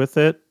that go with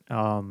it,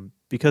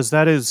 because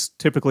that is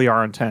typically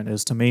our intent,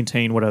 is to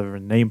maintain whatever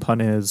name pun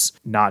is,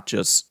 not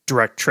just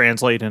direct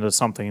translate into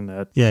something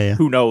that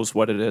who knows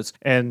what it is.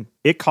 And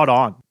it caught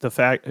on. The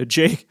fact,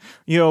 Jake,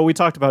 we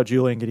talked about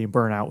Julian getting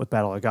burnt out with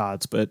Battle of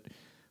Gods, but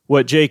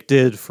what Jake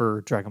did for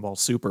Dragon Ball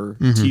Super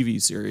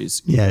TV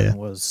series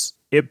was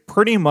it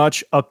pretty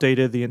much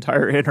updated the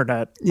entire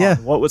internet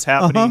on what was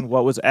happening,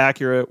 what was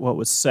accurate, what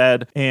was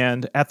said.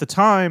 And at the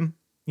time,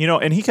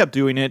 and he kept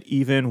doing it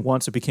even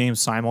once it became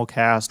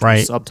simulcast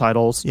with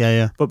subtitles.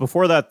 But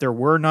before that, there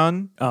were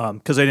none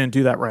because they didn't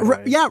do that right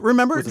away. Yeah,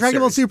 remember, Dragon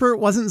Ball Super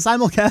wasn't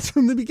simulcast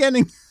from the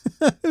beginning.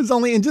 It was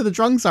only Into the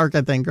Trunks arc,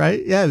 I think,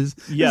 right? Yeah, it was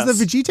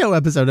the Vegito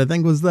episode, I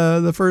think, was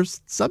the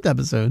first subbed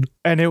episode.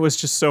 And it was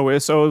just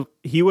so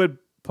he would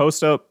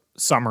post up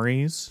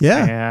summaries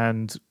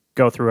and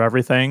go through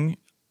everything.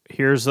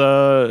 Here's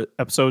a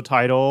episode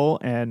title.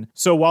 And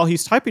so while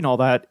he's typing all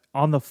that,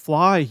 on the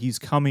fly, he's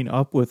coming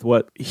up with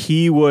what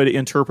he would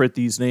interpret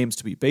these names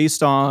to be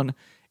based on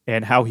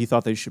and how he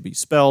thought they should be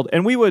spelled.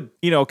 And we would,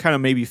 kind of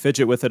maybe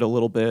fidget with it a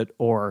little bit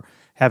or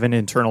have an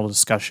internal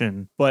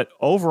discussion. But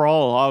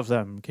overall, a lot of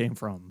them came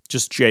from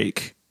just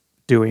Jake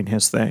doing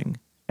his thing.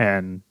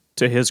 And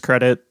to his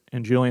credit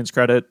and Julian's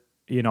credit,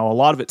 a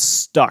lot of it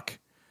stuck.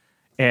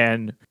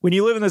 And when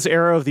you live in this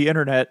era of the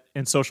internet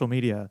and social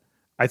media,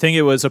 I think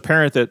it was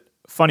apparent that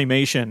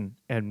Funimation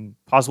and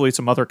possibly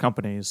some other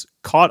companies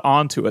caught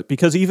on to it,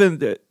 because even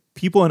the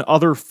people in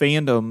other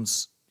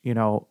fandoms, you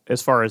know,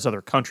 as far as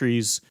other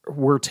countries,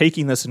 were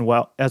taking this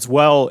as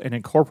well and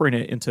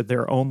incorporating it into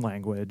their own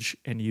language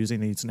and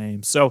using these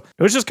names. So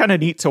it was just kind of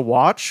neat to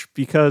watch,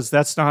 because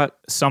that's not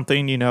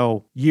something, you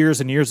know,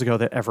 years and years ago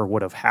that ever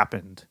would have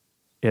happened.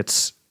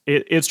 It's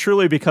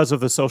truly because of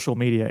the social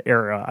media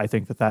era, I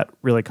think, that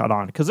really caught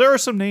on, because there are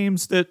some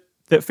names that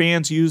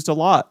fans used a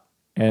lot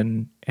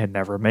and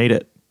never made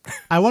it.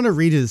 I want to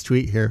read his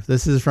tweet here.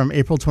 This is from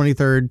April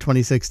 23rd,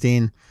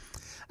 2016.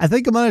 I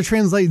think I'm going to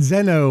translate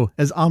Zeno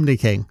as Omni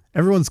King.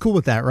 Everyone's cool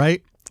with that,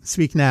 right?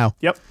 Speak now.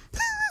 Yep.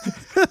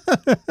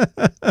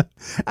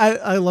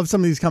 I love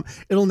some of these.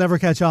 It'll never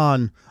catch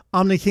on.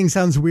 Omni King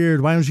sounds weird.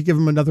 Why don't you give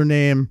him another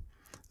name?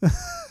 This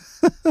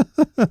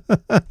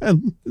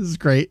is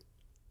great.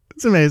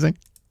 It's amazing.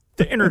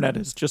 The internet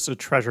is just a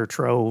treasure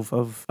trove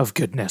of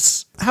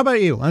goodness. How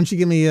about you? Why don't you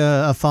give me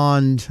a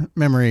fond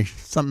memory,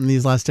 something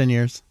these last 10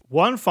 years?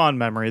 One fond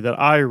memory that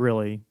I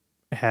really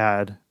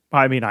had,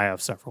 I mean, I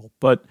have several,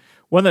 but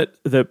one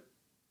that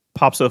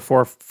pops to the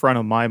forefront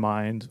of my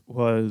mind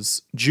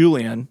was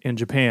Julian in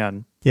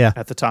Japan. Yeah.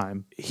 At the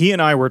time. He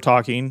and I were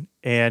talking,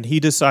 and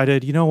he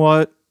decided, you know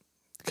what?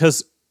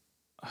 Because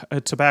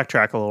to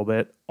backtrack a little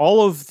bit,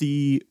 all of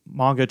the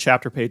manga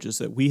chapter pages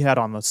that we had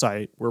on the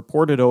site were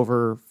ported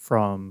over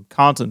from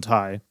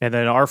Kanzentai. And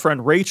then our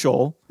friend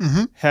Rachel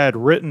had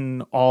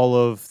written all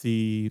of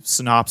the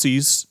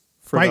synopses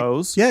for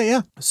those. Yeah,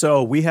 yeah.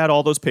 So we had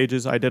all those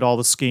pages. I did all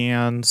the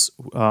scans.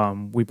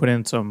 We put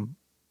in some,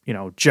 you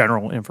know,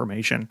 general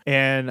information.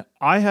 And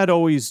I had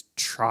always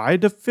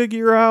tried to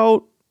figure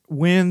out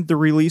when the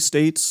release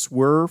dates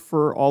were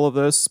for all of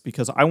this,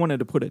 because I wanted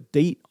to put a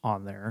date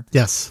on there.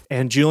 Yes.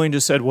 And Julian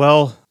just said,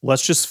 well,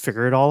 let's just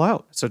figure it all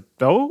out. I said,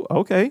 oh,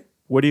 okay.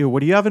 What do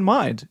you have in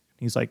mind?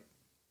 He's like,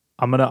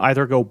 I'm going to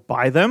either go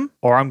buy them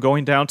or I'm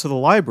going down to the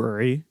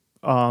library,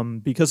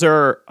 because there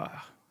are,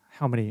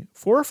 how many?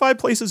 4 or 5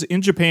 places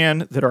in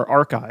Japan that are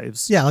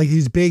archives. Yeah, like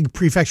these big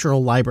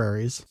prefectural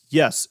libraries.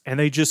 Yes. And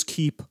they just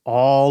keep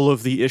all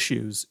of the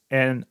issues.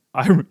 And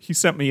he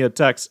sent me a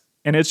text,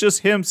 and it's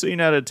just him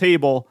sitting at a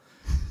table.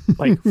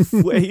 Like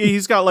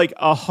he's got like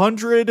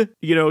 100,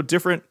 you know,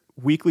 different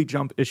Weekly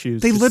Jump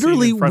issues. They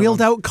literally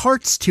wheeled out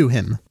carts to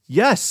him.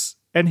 Yes.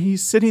 And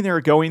he's sitting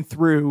there going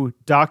through,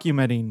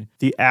 documenting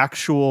the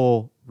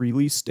actual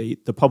release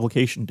date, the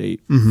publication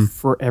date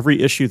for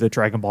every issue that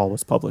Dragon Ball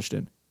was published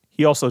in.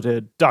 He also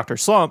did Dr.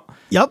 Slump.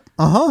 Yep.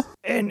 Uh-huh.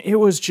 And it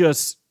was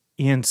just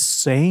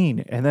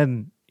insane. And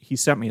then he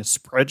sent me a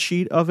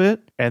spreadsheet of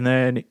it. And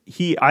then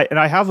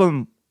I have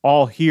them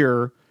all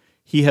here.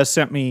 He has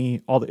sent me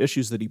all the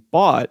issues that he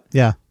bought.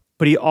 Yeah.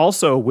 But he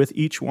also, with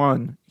each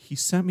one, he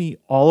sent me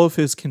all of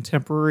his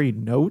contemporary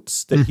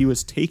notes that he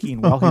was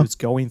taking while he was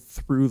going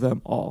through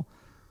them all.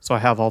 So I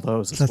have all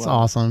those as well. That's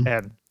awesome.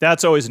 And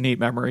that's always a neat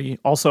memory.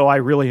 Also, I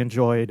really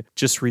enjoyed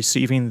just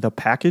receiving the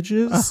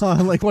packages.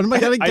 Like, what am I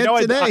going to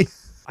get today?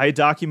 I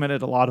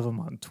documented a lot of them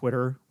on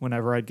Twitter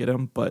whenever I'd get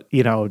them. But,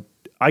 you know,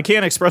 I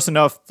can't express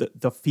enough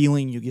the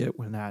feeling you get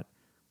when that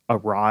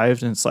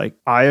arrived, and it's like,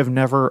 I have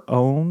never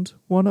owned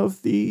one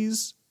of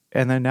these,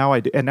 and then now I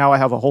do, and now I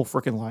have a whole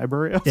freaking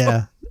library of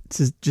them.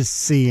 To just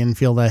see and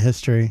feel that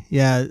history.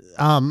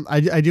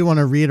 I do want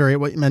to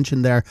reiterate what you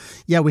mentioned there.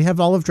 We have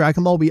all of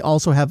Dragon Ball. We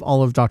also have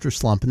all of Dr.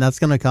 Slump, and that's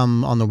going to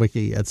come on the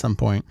wiki at some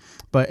point.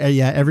 But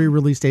every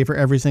release date for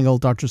every single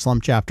Dr.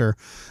 Slump chapter,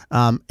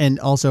 and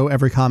also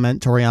every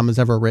comment Toriyama's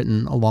ever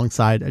written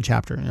alongside a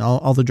chapter. You know,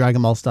 all the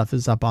Dragon Ball stuff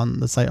is up on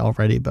the site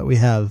already, but we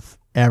have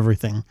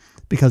everything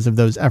because of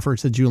those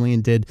efforts that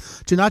Julian did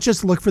to not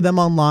just look for them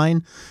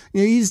online.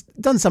 You know, he's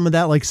done some of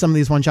that, like some of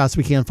these one shots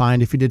we can't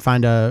find. If you did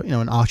find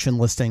an auction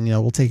listing, you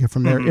know, we'll take it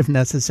from there if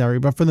necessary.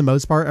 But for the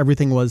most part,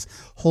 everything was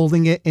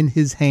holding it in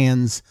his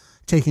hands,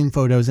 taking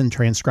photos and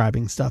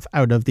transcribing stuff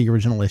out of the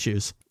original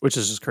issues. Which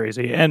is just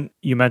crazy. And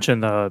you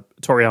mentioned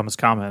Toriyama's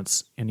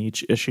comments in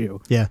each issue.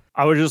 Yeah.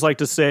 I would just like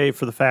to say,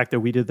 for the fact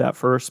that we did that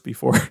first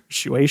before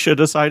Shueisha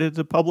decided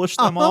to publish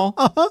them all.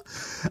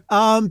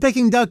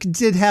 Peking Duck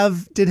did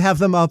have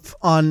them up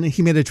on,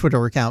 he made a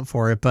Twitter account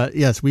for it, but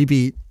yes,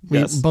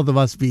 both of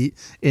us beat,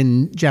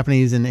 in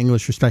Japanese and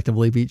English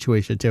respectively, beat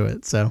Shueisha to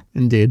it. So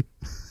indeed.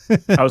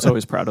 I was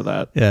always proud of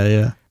that.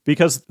 Yeah.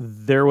 Because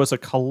there was a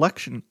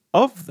collection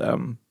of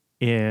them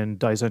in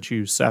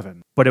Daizenshuu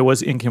 7, but it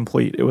was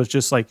incomplete. It was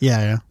just like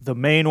the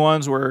main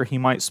ones where he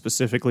might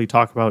specifically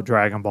talk about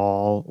Dragon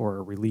Ball or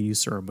a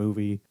release or a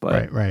movie.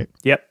 But right.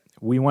 Yep,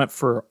 we went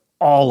for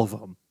all of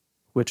them,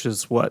 which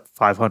is what,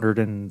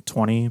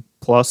 520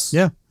 plus?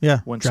 Yeah.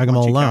 Dragon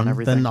Ball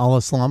alone, then all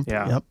of Slump.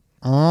 Yeah. Yep.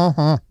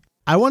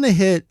 I want to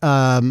hit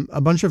a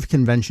bunch of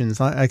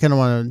conventions. I kind of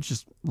want to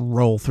just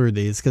roll through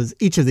these because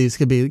each of these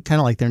could be kind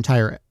of like their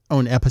entire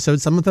own episode.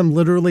 Some of them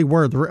literally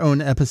were their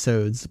own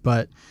episodes,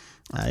 but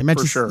I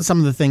mentioned sure. some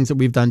of the things that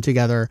we've done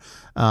together,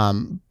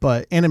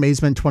 but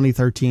Animazement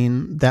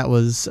 2013, that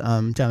was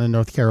down in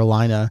North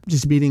Carolina.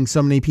 Just meeting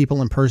so many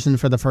people in person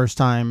for the first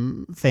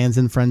time, fans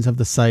and friends of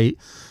the site.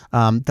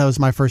 That was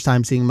my first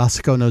time seeing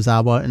Masako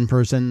Nozawa in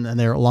person, and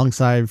they're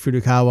alongside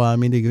Furukawa,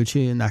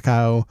 Mineguchi, and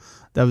Nakao.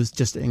 That was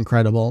just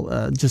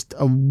incredible. Just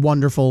a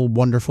wonderful,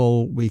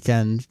 wonderful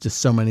weekend. Just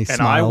so many smiles.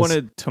 And I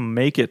wanted to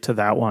make it to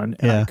that one,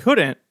 and I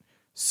couldn't.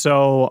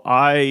 So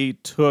I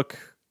took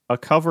a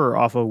cover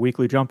off a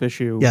Weekly Jump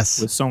issue with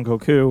Son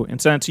Goku and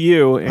sent it to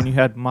you, and you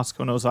had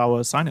Masako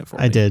Nozawa sign it for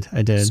me. I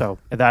did. So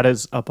that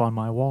is up on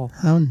my wall.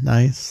 Oh,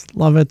 nice.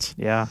 Love it.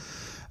 Yeah.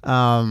 This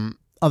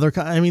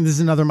is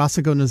another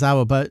Masako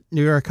Nozawa, but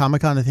New York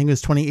Comic Con, I think it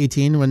was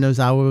 2018 when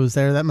Nozawa was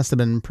there. That must have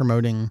been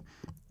promoting,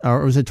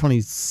 or was it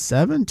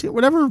 2017?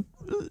 Whatever.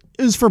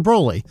 It was for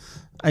Broly,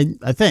 I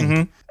think.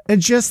 Mm-hmm.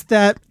 And just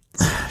that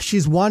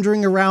she's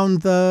wandering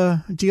around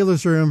the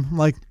dealer's room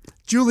like,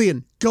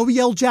 Julian, go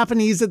yell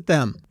Japanese at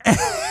them.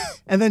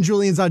 And then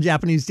Julian's on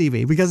Japanese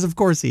TV, because of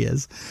course he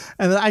is.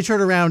 And then I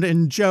turn around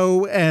and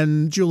Joe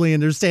and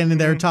Julian are standing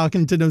there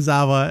talking to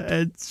Nozawa.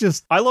 It's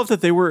just... I love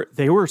that they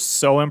were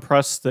so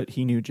impressed that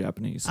he knew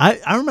Japanese. I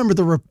remember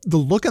the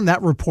look on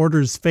that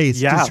reporter's face,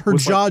 just her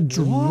jaw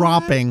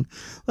dropping.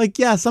 Like,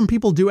 yeah, some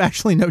people do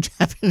actually know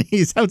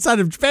Japanese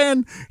outside of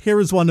Japan. Here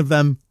is one of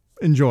them.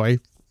 Enjoy.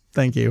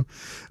 Thank you.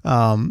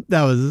 That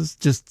was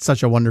just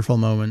such a wonderful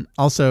moment.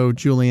 Also,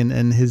 Julian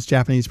and his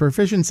Japanese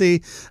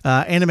proficiency,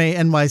 Anime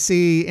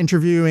NYC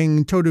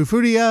interviewing Toru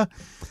Furuya,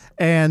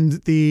 and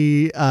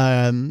the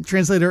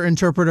translator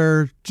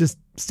interpreter just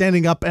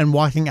standing up and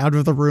walking out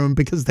of the room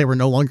because they were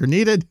no longer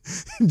needed.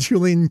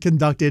 Julian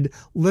conducted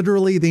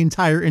literally the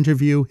entire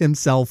interview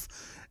himself,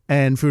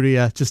 and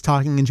Furuya just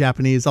talking in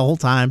Japanese the whole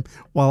time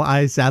while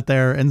I sat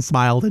there and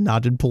smiled and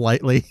nodded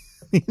politely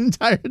the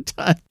entire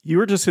time. You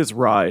were just his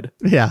ride.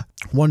 Yeah.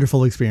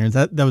 Wonderful experience.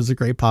 That was a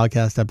great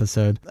podcast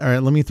episode. All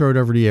right, let me throw it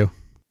over to you.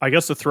 I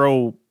guess to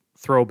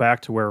throw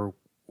back to where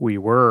we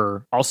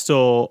were, I'll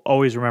still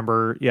always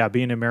remember,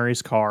 being in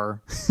Mary's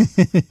car,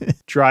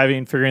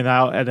 driving, figuring that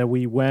out, and then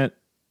we went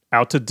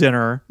out to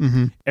dinner,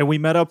 and we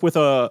met up with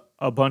a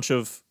bunch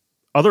of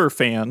other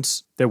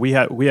fans that we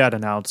had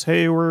announced,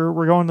 hey,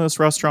 we're going to this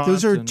restaurant.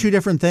 Those are two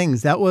different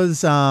things. That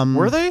was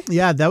were they?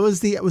 Yeah, that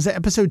was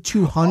episode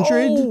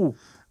 200. Oh.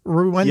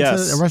 We went to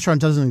a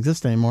restaurant doesn't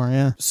exist anymore.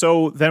 Yeah.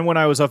 So then when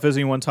I was up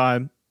visiting one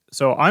time,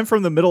 so I'm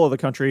from the middle of the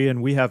country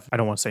and we have, I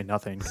don't want to say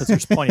nothing because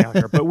there's plenty out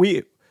here, but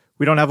we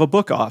don't have a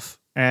book off.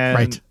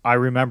 And I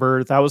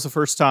remember that was the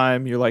first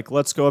time you're like,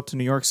 let's go up to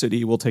New York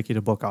City. We'll take you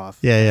to Book Off.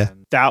 Yeah.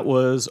 And that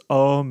was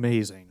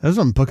amazing. That was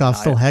when Book Off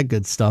still had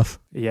good stuff.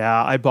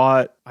 Yeah. I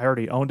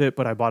already owned it,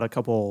 but I bought a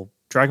couple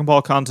Dragon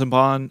Ball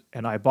Kanzenban,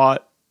 and I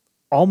bought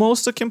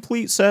almost a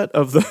complete set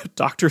of the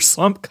Dr.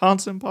 Slump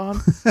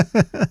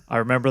Kanzenban. I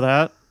remember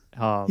that.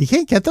 You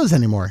can't get those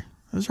anymore.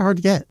 Those are hard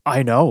to get.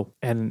 I know.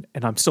 And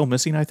I'm still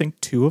missing, I think,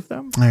 2 of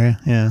them.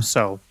 Yeah.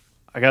 So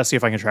I got to see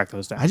if I can track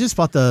those down. I just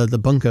bought the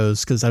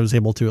Bunkos because I was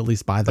able to at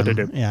least buy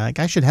them. Yeah, like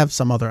I should have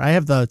some other. I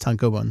have the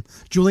Tanko one.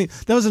 Julian,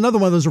 that was another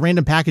one of those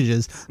random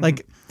packages.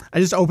 Like I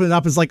just opened it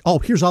up. It's like, oh,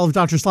 here's all of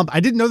Dr. Slump. I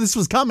didn't know this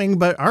was coming,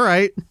 but all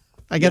right.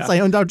 I guess I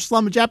own Dr.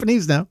 Slump in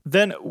Japanese now.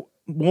 Then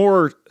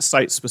more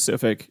site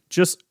specific,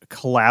 just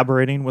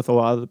collaborating with a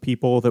lot of the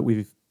people that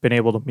we've been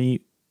able to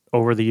meet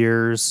over the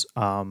years.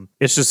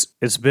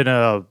 It's been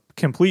a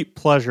complete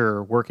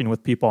pleasure working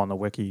with people on the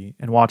wiki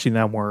and watching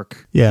them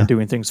work and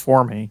doing things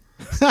for me.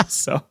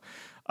 So,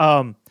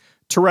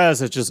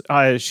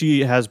 Therese, she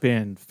has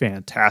been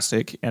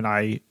fantastic, and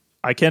I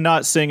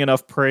cannot sing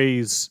enough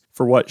praise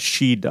for what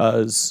she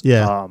does.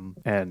 Yeah.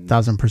 And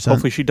 1000%.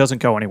 Hopefully she doesn't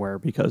go anywhere,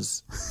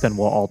 because then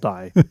we'll all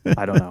die.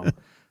 I don't know.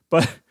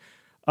 But,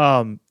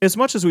 as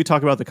much as we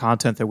talk about the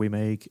content that we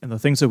make and the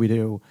things that we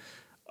do,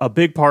 a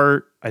big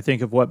part, I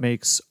think, of what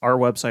makes our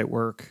website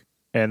work,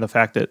 and the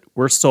fact that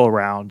we're still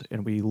around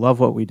and we love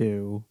what we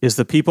do, is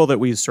the people that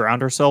we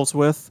surround ourselves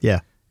with.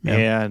 Yeah.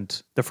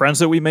 And the friends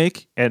that we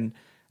make, and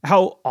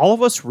how all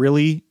of us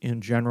really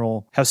in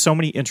general have so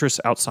many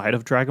interests outside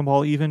of Dragon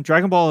Ball. Even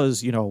Dragon Ball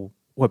is,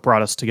 what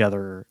brought us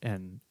together,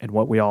 and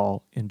what we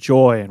all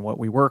enjoy and what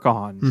we work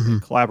on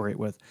and collaborate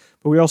with.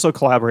 But we also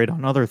collaborate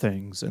on other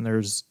things, and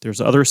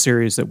there's other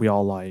series that we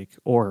all like,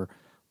 or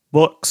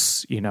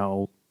books,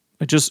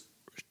 just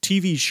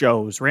TV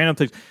shows, random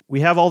things.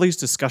 We have all these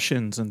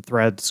discussions and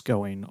threads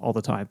going all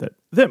the time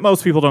that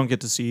most people don't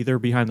get to see. They're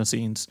behind the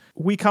scenes.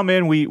 We come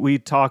in, we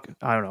talk,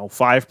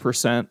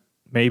 5%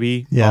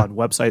 maybe on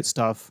website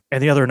stuff,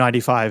 and the other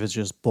 95 is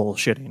just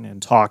bullshitting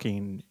and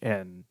talking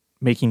and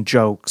making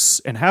jokes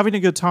and having a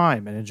good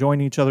time and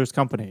enjoying each other's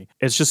company.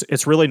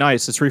 It's really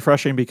nice. It's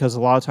refreshing, because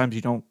a lot of times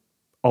you don't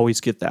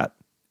always get that.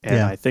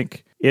 And I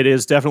think it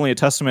is definitely a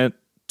testament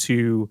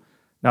to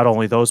not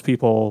only those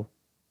people,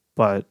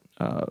 but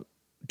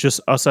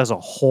just us as a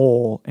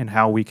whole, and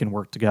how we can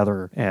work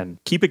together and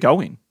keep it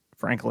going,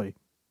 frankly.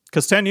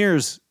 Because 10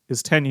 years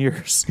is 10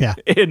 years. Yeah.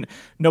 In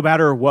no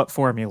matter what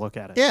form you look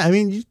at it. Yeah, I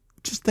mean,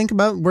 just think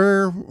about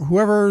where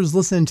whoever's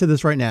listening to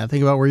this right now,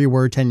 think about where you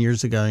were 10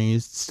 years ago. Are you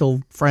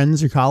still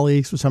friends or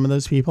colleagues with some of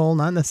those people?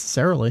 Not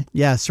necessarily.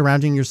 Yeah,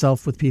 surrounding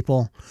yourself with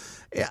people.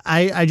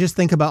 I just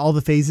think about all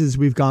the phases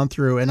we've gone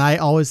through, and I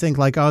always think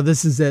like, oh,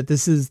 this is it.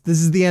 This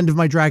is the end of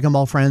my Dragon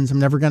Ball friends. I'm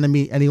never going to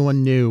meet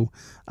anyone new.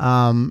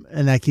 And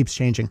that keeps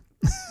changing.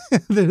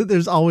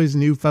 There's always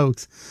new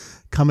folks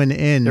coming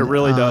in. It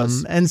really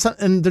does. And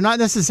they're not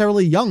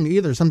necessarily young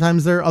either.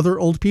 Sometimes they're other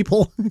old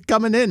people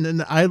coming in.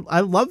 And I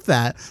love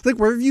that. Like,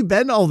 where have you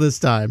been all this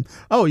time?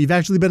 Oh, you've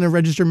actually been a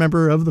registered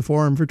member of the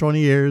forum for 20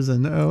 years.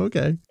 And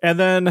okay. And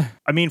then,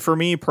 I mean, for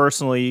me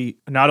personally,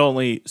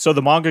 so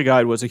the manga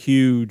guide was a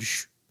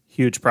huge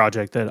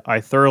project that I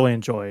thoroughly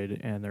enjoyed.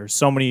 And there's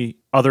so many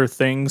other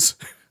things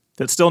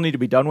that still need to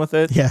be done with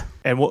it. Yeah.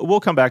 And we'll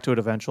come back to it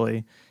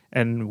eventually.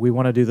 And we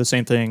want to do the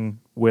same thing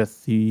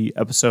with the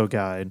episode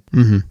guide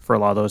for a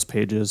lot of those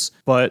pages.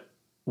 But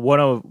one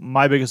of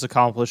my biggest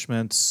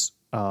accomplishments,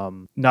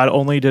 not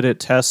only did it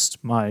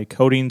test my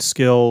coding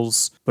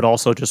skills, but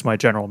also just my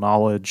general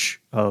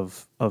knowledge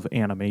of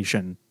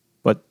animation.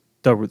 But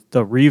the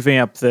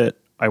revamp that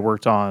I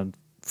worked on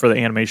for the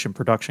animation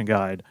production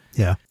guide,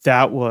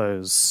 that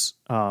was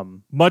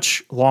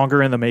much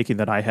longer in the making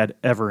than I had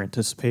ever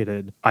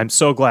anticipated. I'm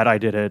so glad I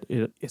did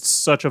it. It's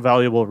such a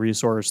valuable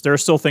resource. There are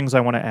still things I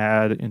want to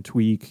add and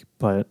tweak,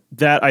 but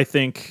that I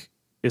think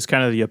is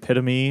kind of the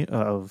epitome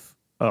of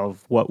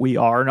what we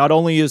are. Not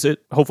only is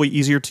it hopefully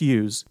easier to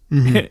use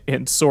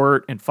and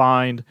sort and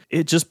find,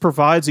 it just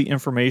provides the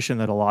information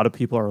that a lot of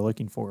people are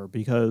looking for,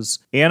 because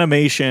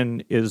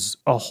animation is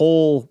a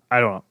whole,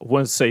 I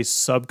want to say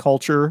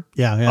subculture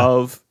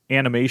of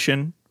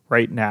animation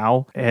right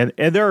now. And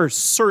there are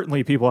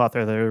certainly people out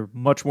there that are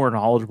much more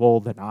knowledgeable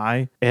than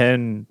I.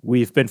 And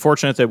we've been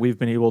fortunate that we've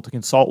been able to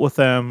consult with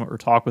them or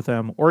talk with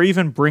them or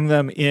even bring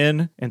them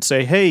in and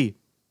say, hey,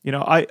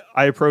 I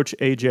approached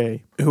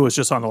AJ, who was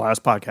just on the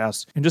last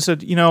podcast, and just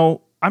said,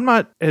 I'm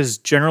not as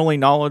generally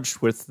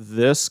knowledgeable with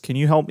this. Can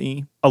you help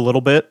me a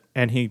little bit?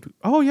 And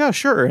oh yeah,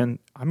 sure. And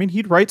I mean,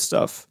 he'd write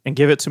stuff and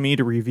give it to me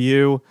to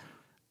review.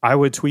 I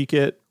would tweak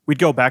it. We'd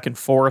go back and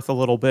forth a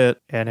little bit,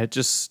 and it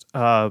just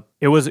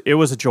it was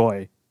a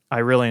joy. I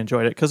really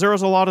enjoyed it because there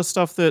was a lot of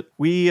stuff that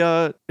we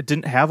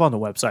didn't have on the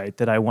website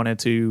that I wanted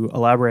to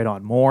elaborate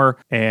on more.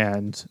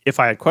 And if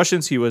I had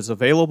questions, he was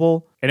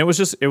available, and it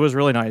was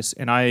really nice.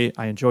 And I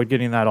enjoyed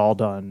getting that all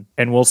done.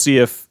 And we'll see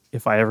if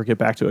I ever get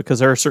back to it, because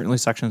there are certainly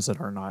sections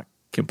that are not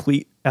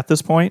complete at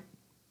this point.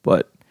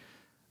 But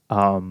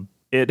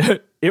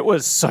it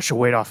was such a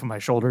weight off of my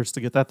shoulders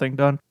to get that thing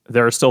done.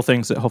 There are still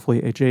things that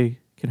hopefully AJ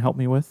can help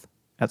me with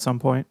at some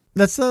point.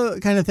 That's the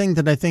kind of thing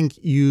that I think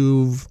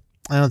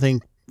I don't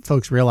think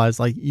folks realize,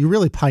 like, you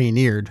really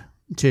pioneered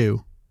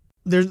too.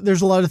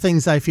 There's a lot of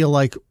things I feel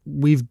like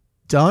we've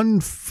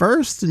done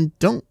first and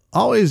don't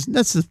always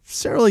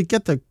necessarily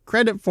get the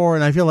credit for.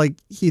 And I feel like,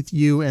 Heath,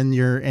 you and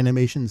your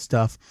animation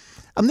stuff,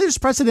 there's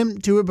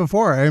precedent to it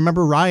before. I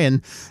remember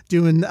Ryan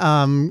doing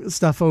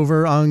stuff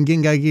over on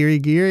Gingai Giri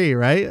Giri,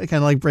 right? Kind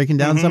of like breaking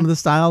down some of the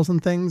styles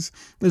and things.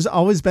 There's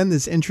always been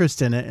this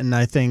interest in it. And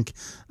I think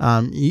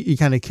you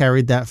kind of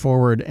carried that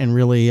forward and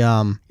really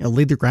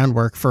laid the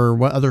groundwork for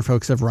what other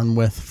folks have run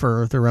with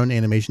for their own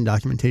animation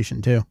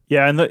documentation too.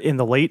 Yeah, in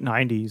the late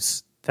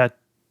 90s, that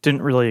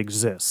didn't really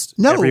exist.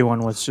 No. Everyone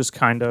was just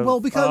kind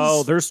of,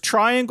 because there's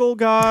Triangle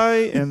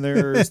Guy and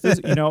there's this,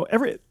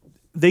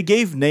 they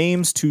gave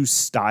names to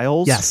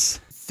styles. Yes.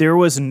 There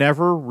was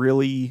never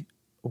really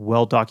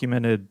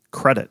well-documented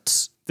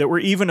credits that were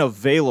even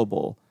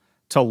available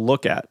to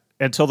look at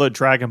until the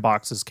Dragon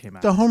boxes came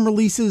out. The home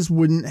releases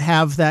wouldn't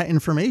have that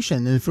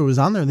information. And if it was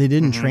on there, they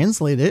didn't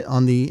translate it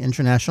on the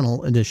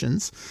international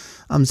editions.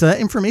 So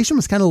that information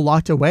was kind of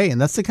locked away. And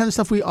that's the kind of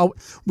stuff we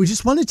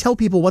just want to tell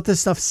people what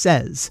this stuff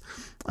says.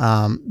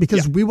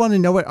 Because we want to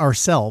know it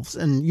ourselves.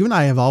 And you and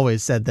I have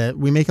always said that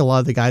we make a lot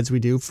of the guides we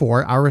do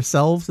for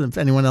ourselves. And if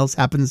anyone else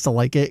happens to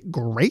like it,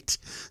 great.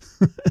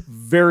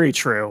 Very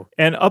true.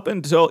 And up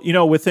until,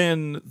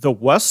 within the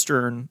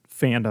Western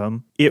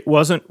fandom, it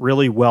wasn't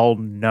really well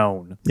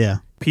known. Yeah.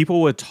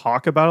 People would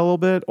talk about it a little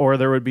bit, or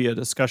there would be a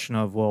discussion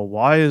of, well,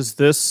 why is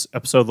this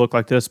episode look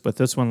like this, but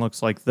this one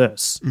looks like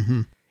this?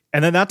 Mm-hmm.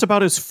 And then that's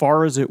about as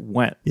far as it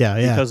went. Yeah.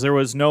 Because there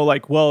was no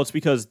it's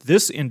because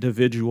this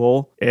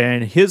individual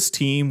and his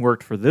team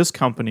worked for this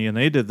company and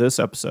they did this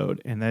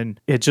episode. And then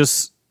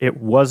it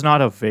was not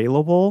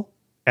available.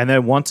 And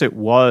then once it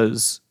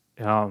was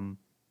on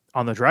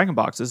the Dragon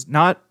boxes,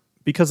 not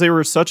because they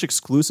were such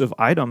exclusive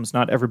items,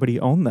 not everybody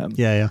owned them.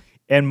 Yeah.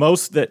 And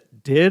most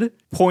that did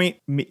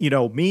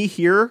me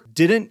here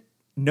didn't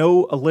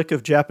know a lick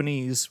of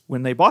Japanese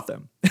when they bought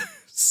them.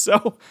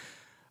 So,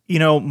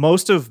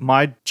 most of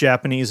my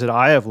Japanese that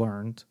I have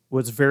learned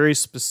was very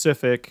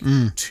specific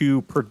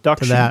to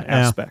production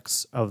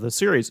aspects of the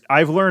series.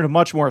 I've learned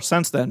much more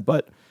since then,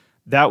 but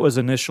that was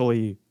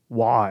initially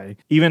why.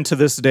 Even to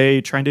this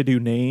day, trying to do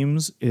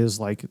names is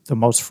like the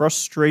most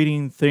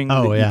frustrating thing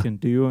you can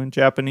do in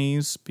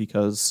Japanese,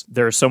 because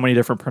there are so many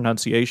different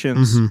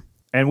pronunciations.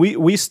 And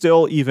we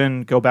still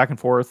even go back and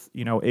forth.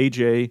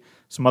 AJ,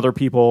 some other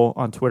people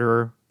on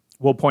Twitter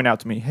will point out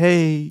to me,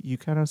 hey, you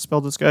kind of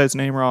spelled this guy's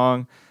name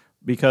wrong,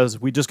 because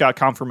we just got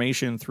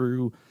confirmation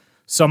through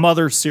some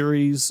other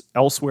series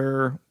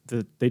elsewhere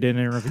that they did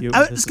an interview.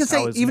 I was going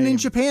to say, even in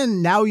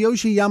Japan,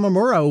 Naoyoshi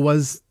Yamamura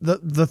was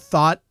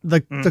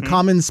the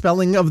common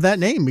spelling of that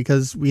name,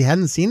 because we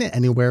hadn't seen it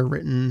anywhere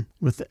written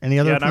with any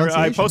other pronunciation.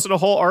 I posted a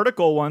whole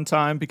article one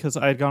time because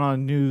I had gone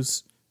on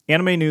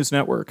Anime News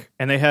Network,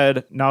 and they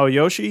had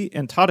Naoyoshi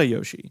and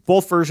Tadayoshi,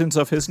 both versions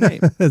of his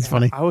name. That's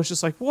funny. I was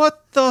just like,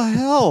 what the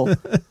hell?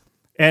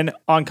 And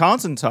on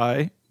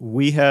Kanzentai,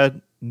 we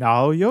had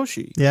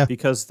Naoyoshi. Yeah.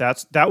 Because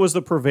that was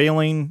the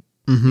prevailing,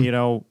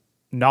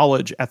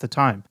 knowledge at the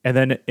time. And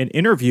then an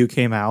interview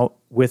came out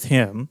with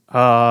him.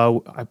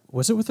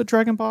 Was it with the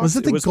Dragon Box? Was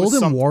it the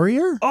Golden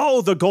Warrior?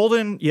 Oh, the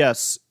Golden,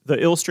 yes, the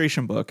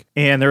illustration book.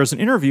 And there was an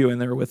interview in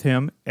there with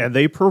him, and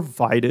they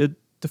provided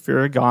the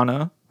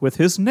Furigana with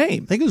his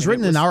name. I think it was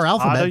written in our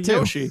alphabet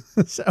too.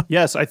 So.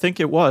 Yes, I think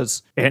it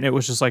was. And it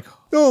was just like,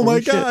 oh my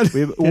God.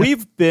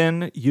 We've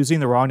been using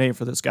the wrong name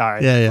for this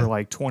guy for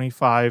like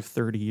 25,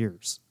 30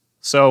 years.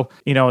 So,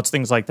 it's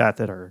things like that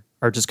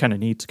are just kind of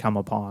neat to come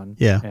upon.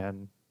 Yeah.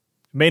 And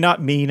may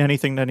not mean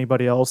anything to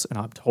anybody else, and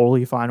I'm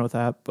totally fine with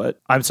that. But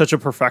I'm such a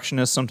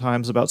perfectionist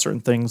sometimes about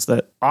certain things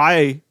that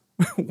I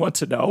want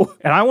to know.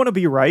 And I want to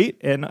be right.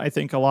 And I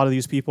think a lot of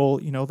these people,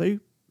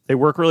 they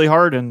work really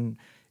hard, and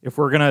if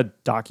we're going to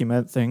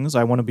document things,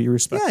 I want to be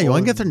respectful. Yeah, you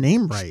want to get their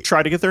name right.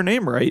 Try to get their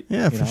name right.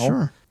 Yeah, for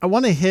sure. I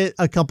want to hit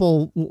a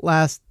couple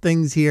last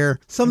things here.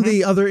 Some of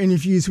the other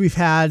interviews we've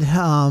had,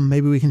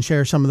 maybe we can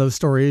share some of those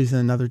stories in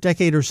another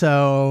decade or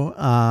so.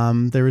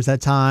 There was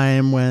that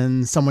time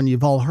when someone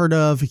you've all heard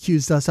of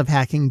accused us of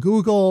hacking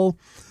Google.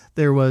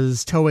 There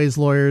was Toei's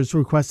lawyers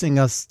requesting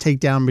us take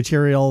down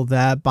material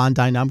that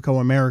Bandai Namco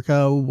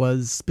America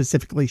was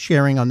specifically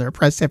sharing on their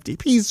Press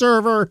FTP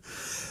server.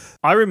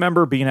 I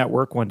remember being at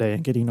work one day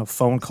and getting a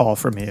phone call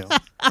from you.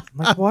 I'm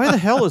like, why the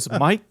hell is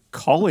Mike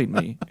calling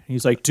me? And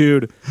he's like,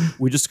 dude,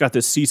 we just got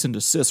this cease and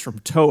desist from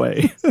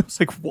Toei. I was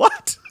like,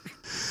 what?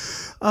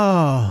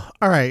 Oh,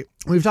 all right.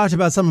 We've talked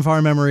about some of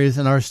our memories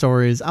and our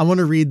stories. I want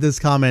to read this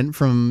comment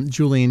from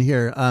Julian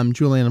here.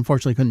 Julian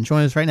unfortunately couldn't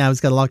join us right now.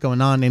 He's got a lot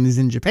going on and he's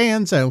in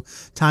Japan, so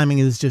timing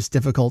is just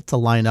difficult to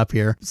line up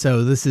here.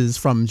 So this is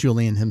from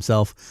Julian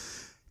himself.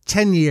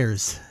 10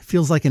 years.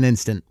 Feels like an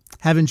instant.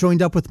 Having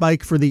joined up with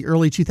Mike for the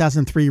early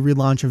 2003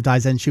 relaunch of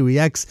Daizenshuu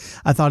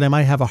EX, I thought I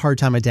might have a hard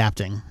time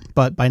adapting.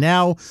 But by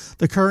now,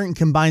 the current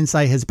combined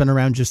site has been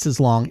around just as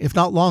long, if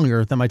not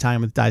longer, than my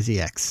time with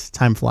DaiZX.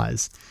 Time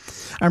flies.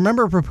 I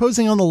remember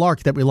proposing on the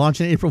lark that we launch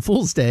on April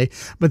Fool's Day,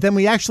 but then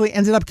we actually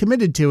ended up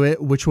committed to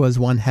it, which was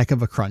one heck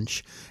of a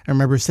crunch. I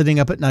remember sitting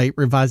up at night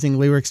revising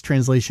lyrics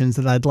translations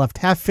that I'd left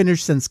half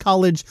finished since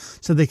college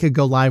so they could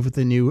go live with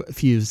the new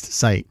Fused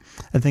site.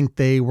 I think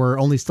they were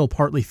only still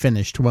partly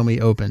finished when we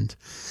opened.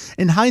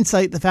 In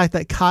hindsight, the fact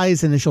that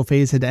Kai's initial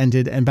phase had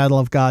ended and Battle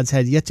of Gods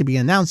had yet to be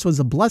announced was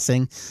a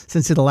blessing,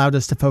 since it allowed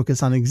us to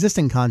focus on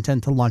existing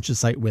content to launch the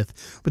site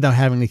with, without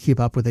having to keep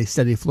up with a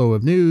steady flow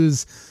of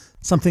news,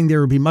 something there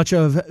will be much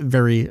of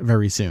very,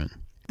 very soon.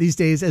 These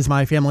days, as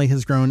my family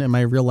has grown and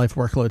my real-life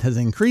workload has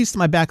increased,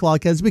 my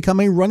backlog has become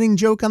a running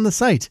joke on the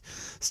site.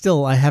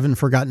 Still, I haven't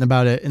forgotten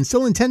about it and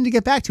still intend to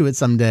get back to it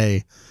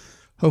someday.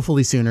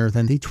 Hopefully sooner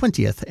than the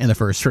 20th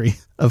anniversary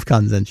of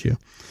Kanzenshuu.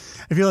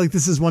 I feel like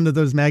this is one of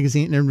those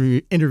magazine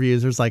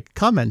interviews. There's like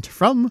comment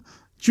from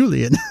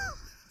Julian.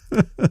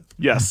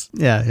 Yes.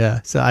 Yeah.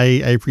 So I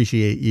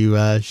appreciate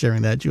you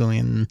sharing that,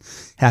 Julian.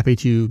 Happy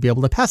to be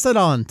able to pass that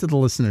on to the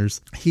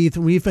listeners. Heath,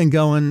 we've been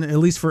going, at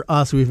least for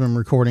us, we've been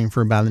recording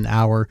for about an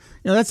hour.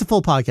 That's a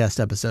full podcast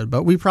episode,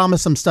 but we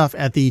promised some stuff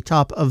at the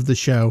top of the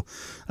show.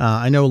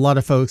 I know a lot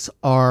of folks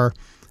are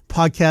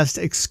podcast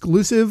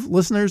exclusive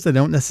listeners that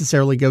don't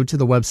necessarily go to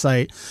the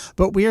website,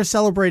 but we are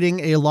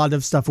celebrating a lot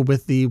of stuff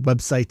with the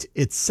website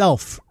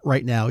itself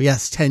right now.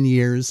 Yes, 10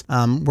 years.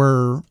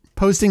 We're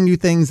posting new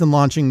things and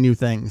launching new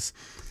things.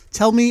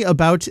 Tell me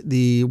about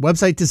the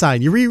website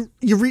design. You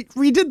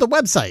redid the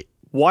website.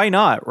 Why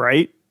not,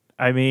 right?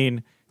 I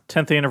mean,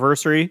 10th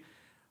anniversary.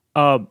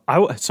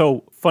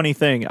 So funny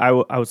thing, I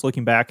was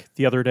looking back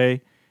the other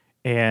day,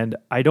 and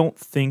I don't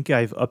think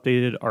I've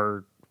updated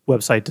our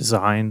website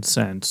design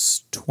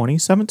since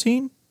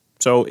 2017.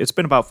 So it's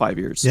been about 5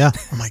 years. Yeah.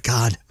 Oh my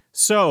God.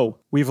 So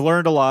we've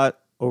learned a lot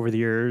over the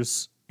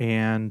years.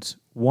 And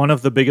one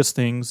of the biggest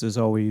things is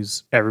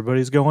always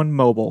everybody's going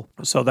mobile.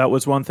 So that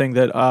was one thing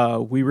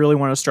that we really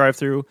want to strive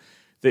through.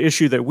 The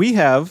issue that we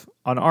have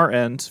on our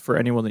end for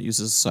anyone that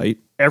uses the site,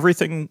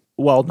 everything,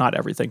 well, not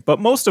everything, but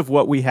most of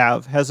what we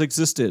have has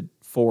existed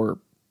for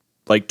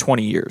like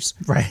 20 years.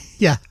 Right.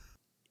 Yeah.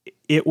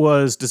 It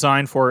was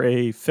designed for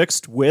a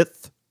fixed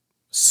width,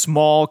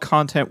 small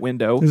content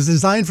window. It was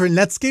designed for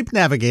Netscape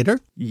Navigator.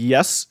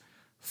 Yes.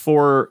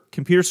 For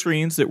computer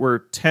screens that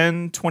were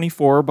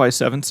 1024 by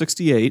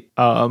 768.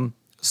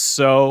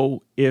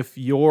 So if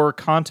your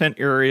content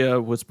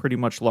area was pretty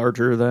much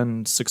larger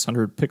than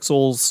 600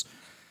 pixels,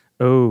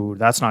 oh,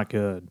 that's not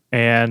good.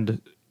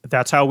 And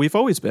that's how we've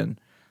always been.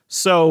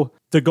 So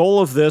the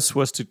goal of this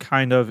was to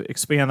kind of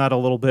expand that a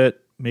little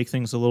bit, make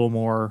things a little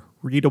more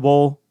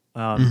readable,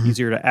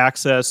 easier to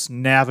access.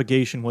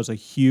 Navigation was a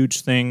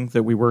huge thing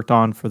that we worked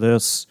on for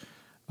this.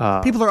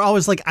 People are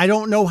always like, I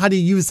don't know how to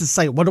use the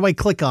site. What do I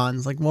click on?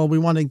 It's like, well, we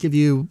want to give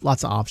you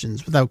lots of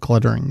options without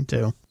cluttering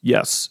too.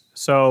 Yes.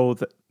 So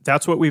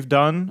that's what we've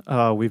done.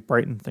 We've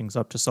brightened things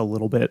up just a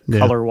little bit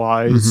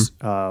color-wise.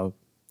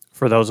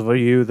 For those of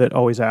you that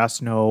always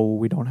ask, no,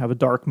 we don't have a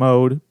dark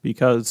mode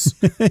because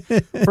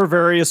for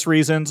various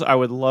reasons, I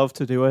would love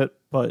to do it,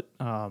 but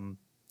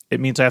it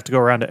means I have to go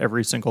around to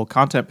every single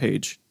content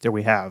page that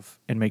we have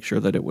and make sure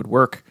that it would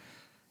work.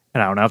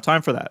 And I don't have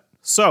time for that.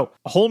 So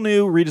a whole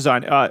new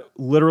redesign.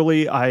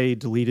 Literally, I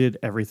deleted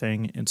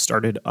everything and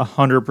started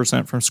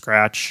 100% from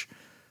scratch.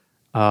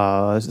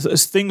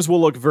 Things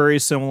will look very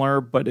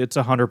similar, but it's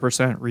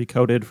 100%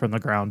 recoded from the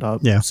ground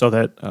up so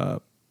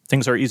that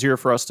things are easier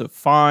for us to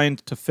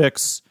find, to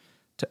fix,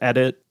 to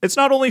edit. It's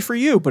not only for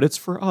you, but it's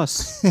for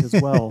us as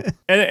well.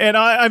 and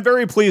I'm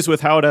very pleased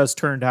with how it has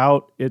turned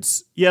out.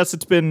 It's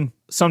been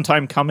some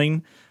time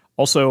coming.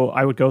 Also,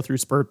 I would go through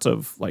spurts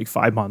of like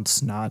 5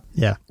 months not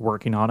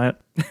working on it.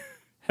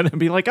 And then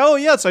be like, oh,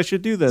 yes, I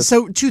should do this.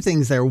 So 2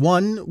 things there.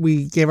 One,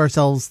 we gave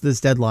ourselves this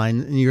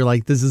deadline, and you're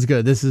like, this is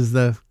good. This is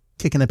the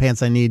kick in the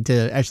pants I need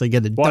to actually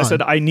get it done. I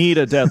said, I need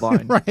a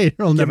deadline. Right.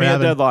 Give me a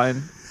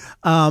deadline.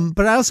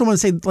 But I also want to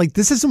say, like,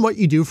 this isn't what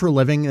you do for a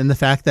living. And the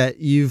fact that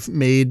you've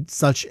made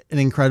such an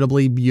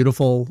incredibly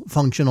beautiful,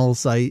 functional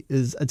site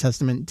is a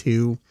testament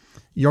to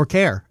your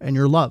care and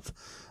your love.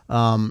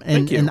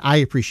 And I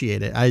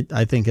appreciate it.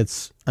 I think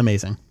it's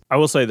amazing. I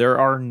will say there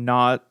are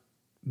not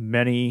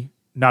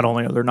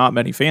only are there not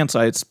many fan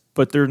sites,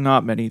 but there are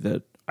not many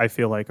that I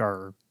feel like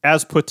are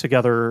as put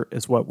together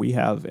as what we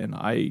have. And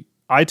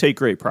I take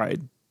great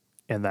pride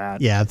in that.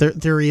 Yeah,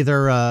 they're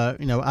either out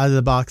of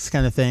the box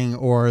kind of thing,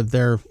 or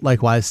they're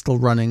likewise still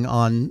running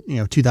on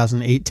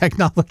 2008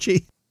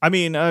 technology. I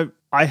mean,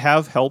 I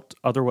have helped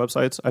other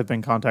websites. I've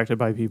been contacted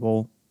by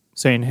people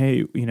saying,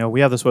 "Hey,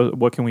 we have this.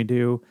 What can we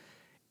do?"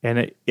 And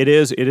it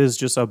is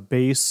just a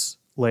base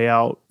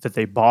layout that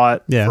they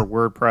bought for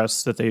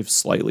WordPress that they've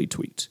slightly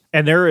tweaked,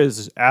 and there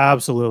is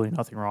absolutely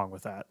nothing wrong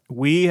with that.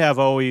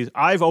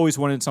 I've always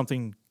wanted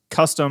something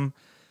custom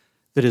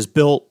that is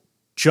built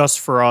just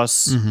for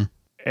us.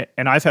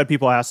 And I've had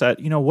people ask that,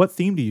 what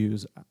theme to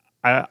use?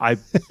 I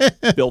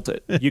built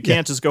it. You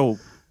can't just go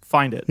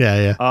find it.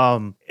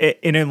 And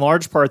in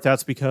large part,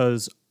 that's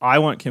because I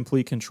want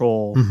complete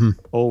control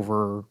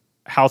over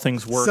how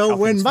things work. So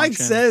when Mike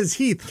says,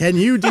 Heath, can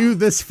you do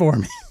this for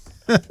me?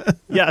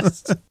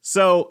 Yes.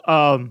 So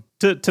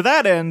to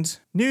that end,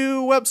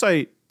 new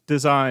website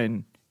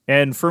design.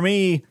 And for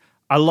me,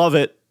 I love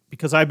it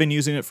because I've been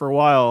using it for a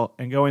while,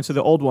 and going to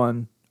the old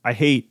one, I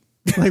hate.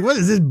 Like, what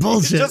is this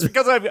bullshit? Just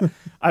because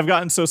I've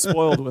gotten so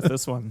spoiled with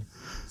this one.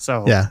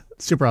 So yeah,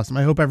 super awesome.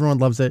 I hope everyone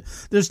loves it.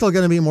 There's still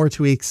going to be more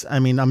tweaks. I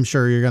mean, I'm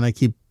sure you're going to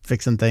keep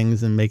fixing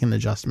things and making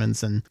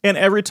adjustments. And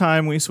every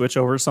time we switch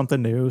over to something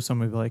new,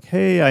 somebody will be like,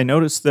 hey, I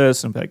noticed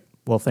this. And I'm like,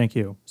 well, thank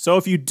you. So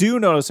if you do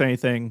notice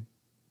anything,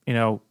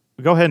 go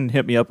ahead and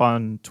hit me up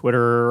on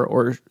Twitter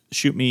or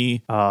shoot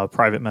me a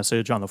private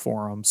message on the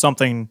forum.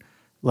 Something,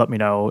 let me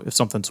know if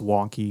something's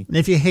wonky. And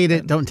if you hate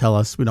it, don't tell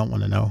us. We don't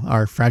want to know.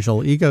 Our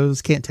fragile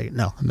egos can't take it.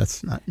 No,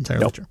 that's not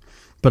entirely true.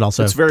 But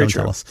also, it's very don't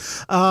true. Tell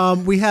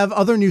us. We have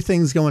other new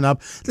things going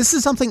up. This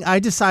is something I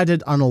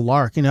decided on a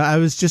lark. I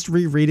was just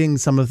rereading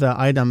some of the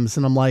items,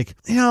 and I'm like,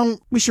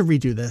 we should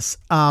redo this.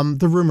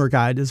 The rumor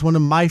guide is one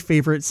of my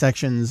favorite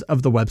sections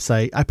of the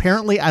website.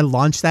 Apparently, I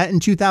launched that in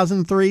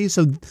 2003,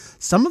 so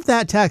some of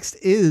that text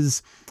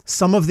is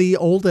some of the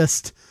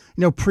oldest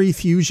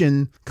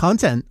pre-Fusion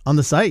content on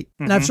the site.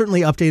 And I've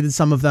certainly updated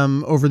some of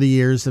them over the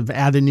years, have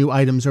added new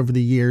items over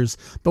the years.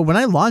 But when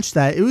I launched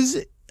that, it was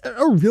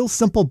a real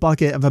simple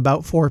bucket of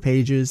about 4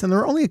 pages, and there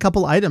were only a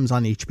couple items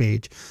on each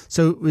page.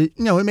 So, it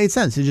made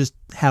sense to just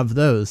have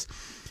those.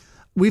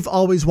 We've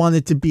always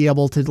wanted to be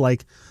able to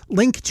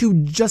link to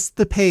just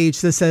the page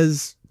that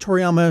says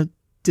Toriyama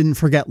didn't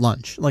forget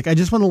lunch. I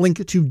just want to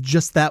link to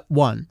just that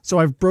one. So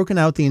I've broken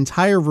out the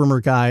entire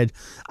rumor guide.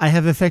 I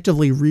have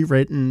effectively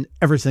rewritten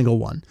every single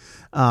one.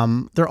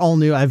 They're all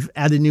new. I've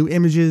added new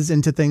images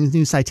into things,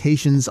 new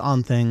citations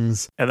on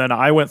things. And then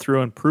I went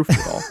through and proofed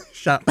it all.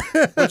 Shut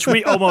up. Which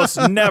we almost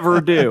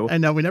never do. I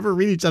know, we never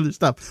read each other's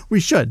stuff. We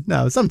should.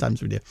 No,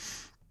 sometimes we do.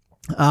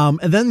 And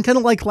then kind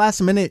of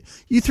last minute,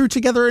 you threw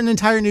together an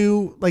entire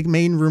new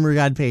main rumor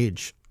guide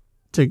page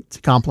to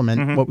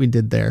complement what we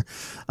did there.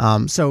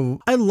 So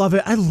I love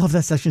it. I love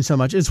that section so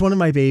much. It's one of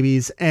my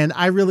babies. And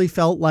I really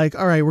felt like,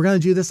 all right, we're going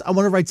to do this. I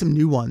want to write some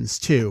new ones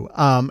too.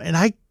 And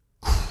I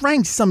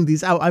cranked some of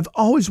these out. I've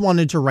always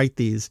wanted to write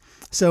these.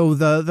 So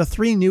the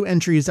 3 new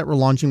entries that we're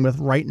launching with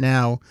right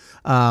now.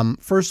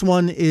 First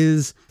one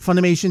is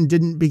Funimation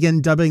didn't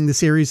begin dubbing the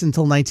series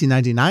until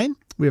 1999.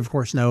 We of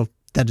course know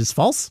That is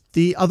false.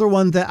 The other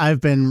one that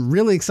I've been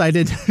really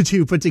excited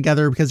to put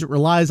together because it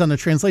relies on a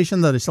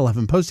translation that I still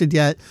haven't posted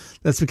yet.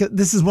 That's because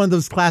this is one of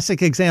those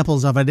classic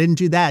examples of I didn't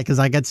do that because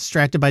I got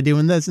distracted by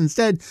doing this.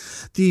 Instead,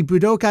 the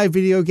Budokai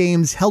video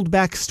games held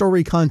back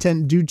story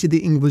content due to the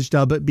English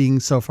dub being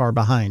so far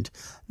behind.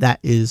 That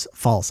is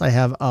false. I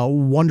have a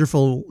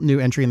wonderful new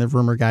entry in the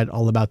rumor guide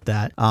all about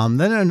that.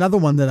 Then another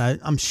one that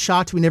I'm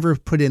shocked we never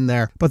put in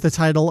there, but the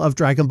title of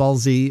Dragon Ball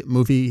Z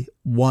Movie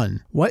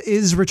 1. What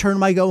is Return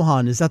My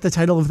Gohan? Is that the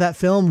title of that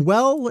film?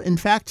 Well, in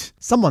fact,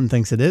 someone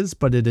thinks it is,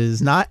 but it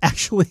is not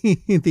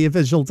actually the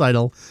official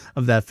title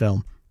of that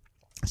film.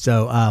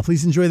 So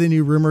please enjoy the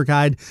new rumor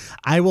guide.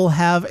 I will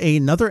have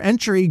another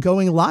entry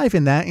going live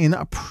in that in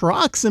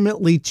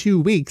approximately 2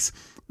 weeks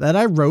that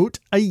I wrote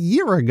a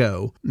year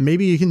ago.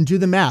 Maybe you can do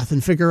the math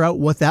and figure out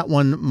what that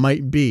one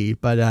might be,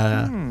 but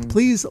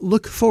please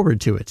look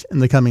forward to it in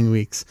the coming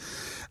weeks.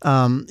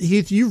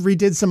 Heath, you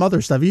redid some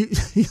other stuff. You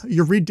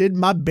redid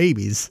My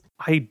Babies.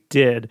 I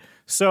did.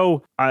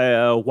 So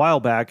a while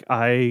back,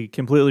 I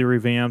completely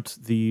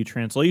revamped the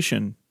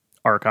translation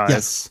archive.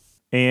 Yes.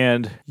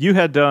 And you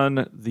had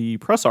done the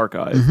press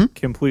archive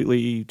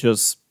completely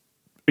just...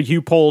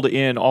 You pulled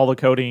in all the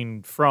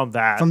coding from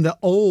that. From the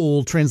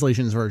old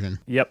translations version.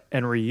 Yep,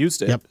 and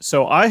reused it. Yep.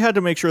 So I had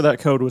to make sure that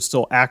code was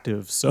still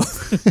active so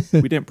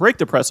we didn't break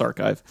the press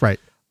archive. Right.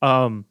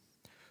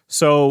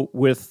 So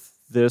with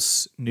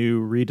this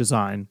new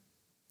redesign,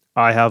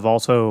 I have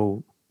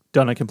also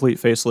done a complete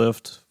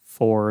facelift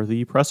for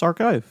the press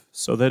archive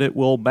so that it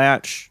will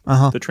match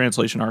the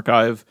translation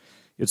archive.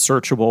 It's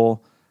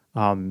searchable.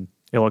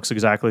 It looks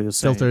exactly the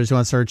same. Filters, you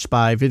want to search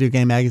by video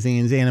game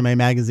magazines, anime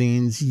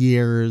magazines,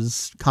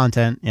 years,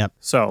 content. Yep.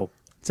 So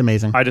it's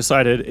amazing. I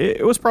decided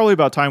it was probably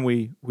about time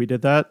we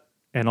did that.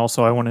 And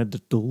also I wanted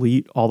to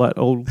delete all that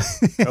old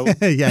code.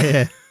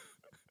 Yeah.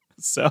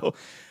 So,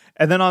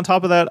 and then on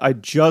top of that, I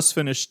just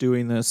finished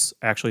doing this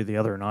actually the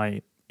other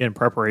night in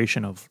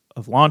preparation of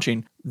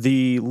launching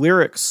the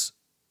lyrics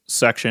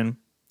section,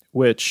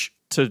 which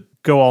to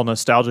go all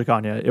nostalgic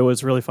on you, it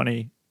was really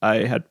funny.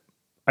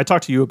 I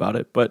talked to you about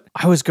it, but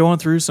I was going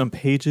through some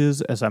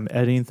pages as I'm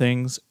editing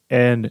things,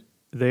 and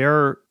they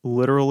are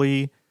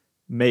literally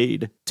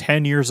made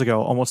 10 years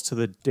ago, almost to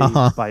the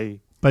date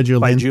by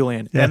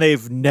Julian. Yeah. And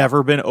they've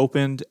never been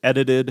opened,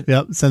 edited.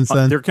 Yep, since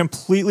then. They're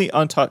completely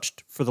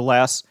untouched for the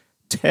last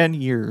 10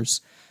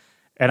 years.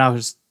 And I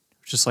was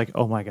just like,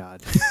 oh my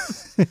God.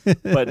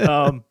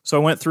 But so I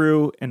went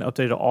through and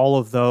updated all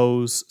of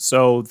those.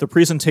 So the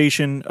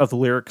presentation of the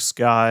lyrics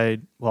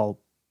guide,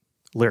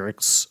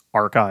 lyrics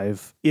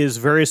archive is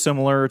very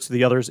similar to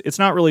the others. It's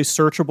not really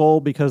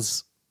searchable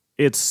because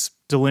it's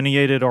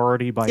delineated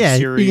already by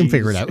series. You can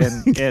figure it out.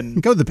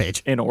 And go to the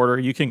page in order.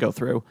 You can go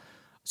through.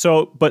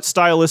 So, but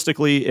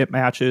stylistically it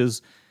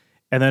matches.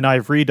 And then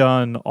I've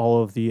redone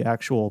all of the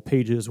actual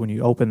pages when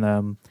you open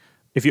them.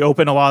 If you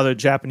open a lot of the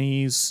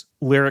Japanese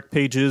lyric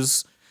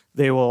pages,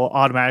 they will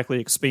automatically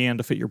expand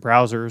to fit your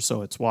browser.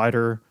 So it's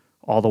wider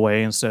all the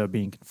way instead of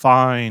being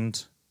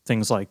confined,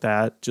 things like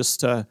that. Just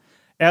to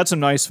add some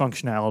nice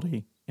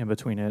functionality in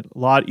between it. A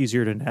lot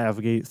easier to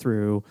navigate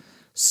through.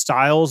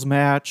 Styles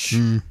match,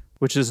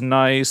 which is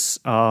nice.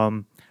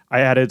 I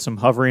added some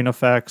hovering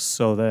effects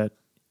so that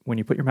when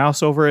you put your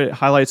mouse over it, it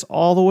highlights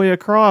all the way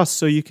across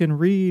so you can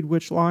read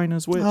which line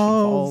is which.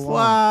 Oh,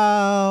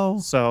 wow.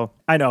 So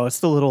I know it's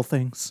the little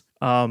things.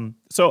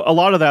 So a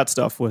lot of that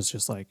stuff was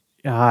just like,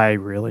 I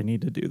really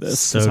need to do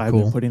this because I've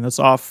been putting this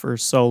off for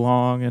so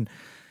long.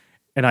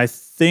 And I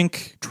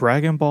think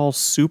Dragon Ball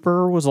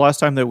Super was the last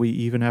time that we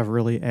even have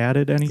really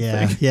added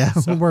anything. Yeah.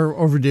 So we're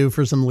overdue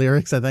for some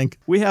lyrics, I think.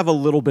 We have a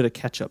little bit of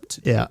catch up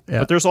to do. Yeah.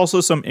 But there's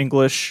also some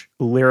English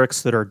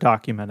lyrics that are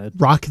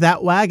documented. Rock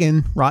that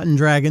wagon, Rotten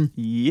Dragon.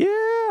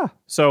 Yeah.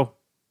 So,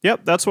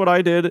 yep, that's what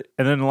I did.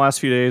 And then in the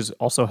last few days,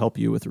 also help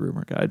you with the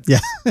rumor guide. Yeah.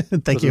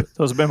 Thank you.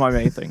 Those have been my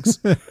main things.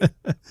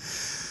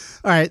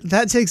 All right,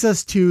 that takes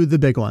us to the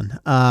big one.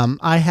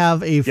 I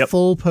have a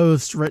full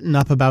post written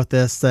up about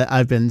this that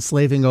I've been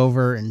slaving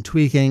over and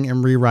tweaking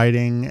and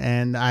rewriting,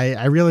 and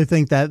I really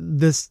think that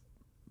this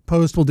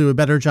post will do a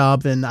better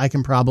job than I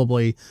can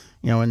probably,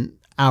 an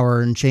hour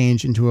and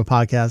change into a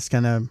podcast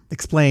kind of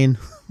explain.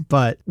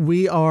 But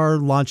we are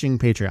launching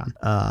Patreon.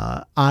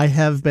 I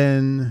have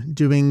been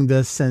doing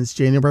this since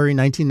January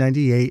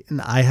 1998,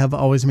 and I have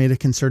always made a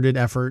concerted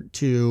effort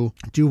to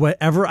do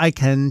whatever I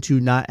can to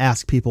not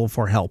ask people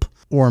for help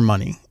or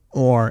money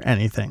or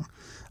anything.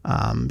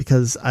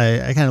 Because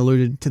I kind of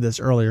alluded to this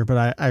earlier,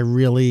 but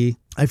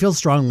I feel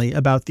strongly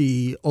about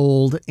the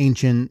old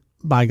ancient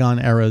bygone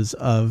eras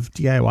of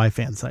DIY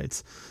fan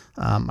sites.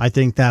 I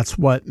think that's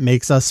what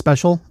makes us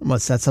special and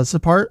what sets us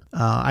apart.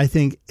 I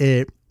think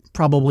it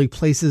probably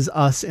places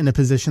us in a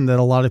position that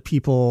a lot of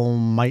people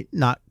might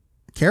not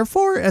care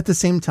for at the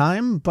same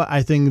time. But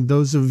I think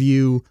those of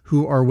you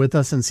who are with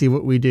us and see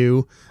what we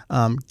do,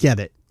 get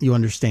it. You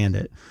understand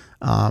it.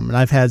 And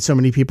I've had so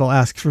many people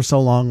ask for so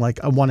long,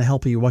 like, I want to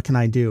help you. What can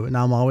I do? And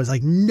I'm always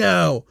like,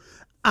 no,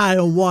 I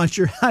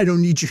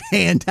don't need your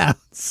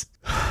handouts.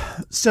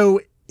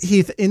 So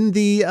Heath, in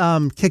the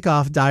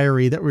kickoff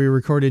diary that we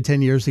recorded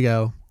 10 years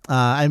ago,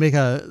 I make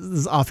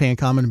this offhand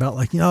comment about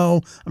like,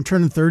 I'm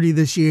turning 30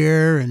 this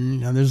year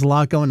and there's a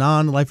lot going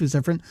on. Life is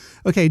different.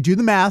 Okay, do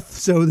the math.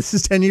 So this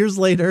is 10 years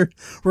later.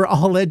 We're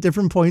all at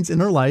different points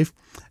in our life,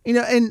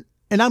 and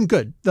I'm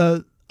good.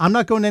 I'm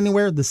not going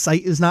anywhere. The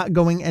site is not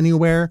going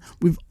anywhere.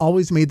 We've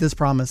always made this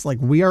promise. Like,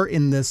 we are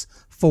in this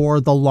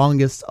for the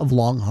longest of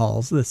long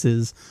hauls. This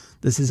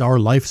is our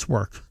life's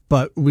work.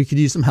 But we could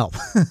use some help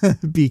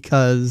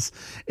because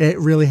it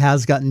really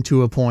has gotten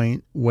to a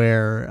point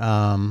where,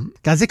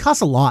 guys, it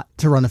costs a lot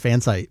to run a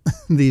fan site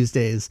these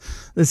days.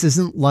 This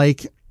isn't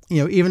like,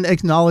 even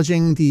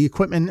acknowledging the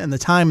equipment and the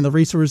time and the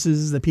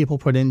resources that people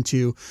put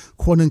into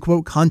quote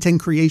unquote content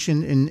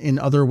creation in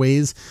other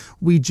ways.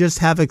 We just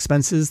have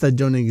expenses that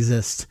don't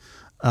exist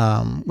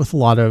with a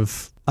lot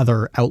of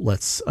other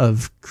outlets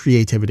of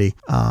creativity.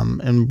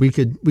 And we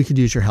could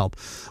use your help.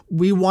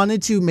 We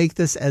wanted to make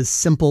this as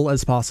simple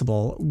as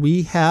possible.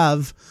 We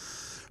have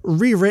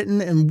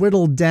rewritten and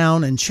whittled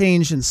down and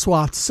changed and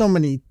swapped so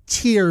many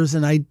tiers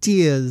and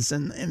ideas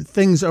and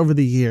things over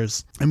the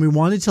years. And we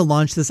wanted to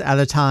launch this at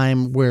a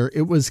time where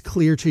it was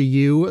clear to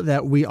you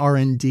that we are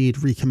indeed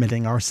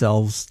recommitting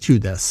ourselves to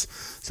this.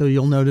 So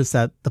you'll notice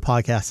that the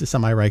podcast is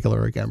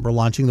semi-regular again. We're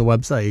launching the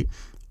website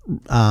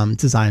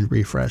design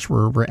refresh.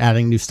 We're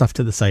adding new stuff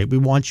to the site. We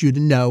want you to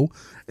know,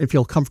 and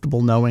feel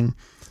comfortable knowing,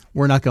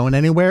 we're not going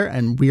anywhere,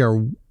 and we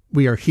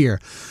are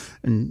here,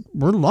 and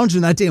we're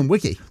launching that damn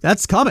wiki.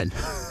 That's coming.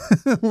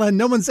 Let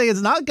no one say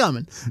it's not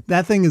coming.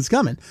 That thing is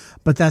coming.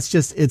 But that's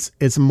just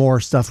it's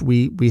more stuff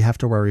we have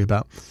to worry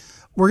about.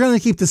 We're going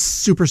to keep this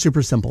super,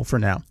 super simple for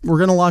now. We're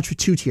going to launch with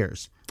 2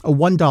 tiers, a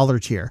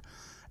 $1 tier.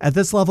 At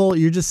this level,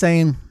 you're just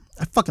saying,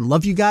 I fucking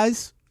love you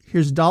guys.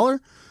 Here's $1.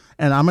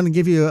 And I'm going to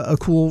give you a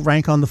cool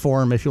rank on the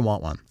forum if you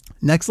want one.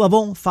 Next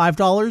level,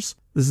 $5.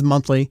 This is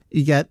monthly.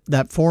 You get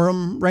that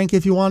forum rank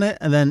if you want it,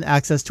 and then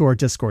access to our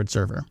Discord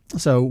server.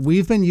 So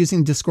we've been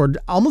using Discord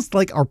almost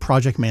like our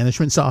project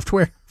management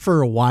software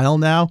for a while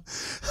now.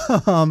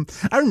 I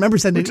remember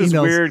sending emails. Which is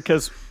weird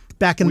because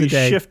back in the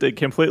day, we shifted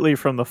completely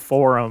from the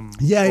forum.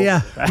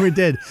 Yeah, we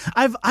did.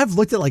 I've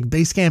looked at like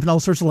Basecamp and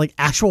all sorts of like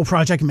actual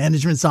project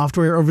management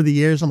software over the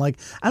years. I'm like,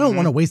 I don't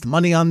want to waste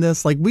money on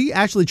this. Like, we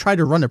actually try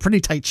to run a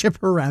pretty tight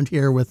ship around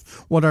here with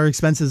what our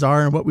expenses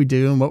are and what we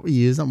do and what we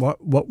use and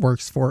what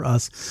works for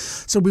us.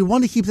 So we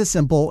want to keep this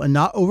simple and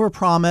not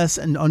overpromise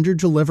and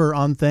under-deliver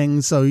on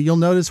things. So you'll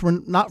notice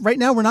we're not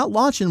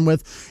launching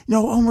with,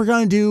 we're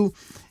going to do,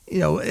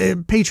 a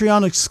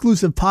Patreon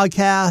exclusive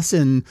podcasts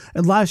and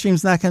live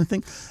streams and that kind of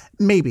thing.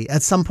 Maybe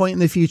at some point in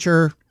the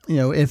future,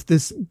 if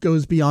this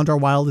goes beyond our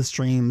wildest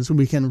dreams,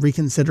 we can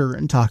reconsider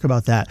and talk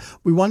about that.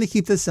 We want to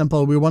keep this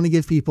simple. We want to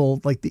give people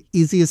like the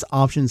easiest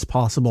options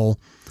possible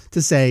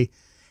to say,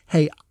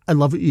 hey, I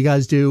love what you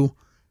guys do.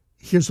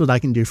 Here's what I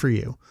can do for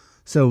you.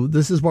 So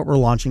this is what we're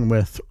launching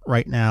with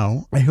right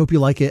now. I hope you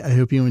like it. I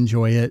hope you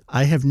enjoy it.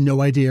 I have no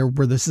idea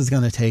where this is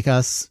going to take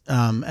us.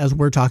 As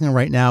we're talking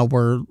right now,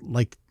 we're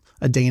like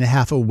a day and a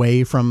half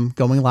away from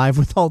going live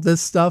with all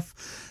this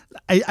stuff.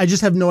 I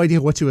just have no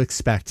idea what to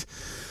expect.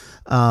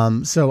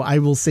 So I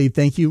will say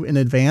thank you in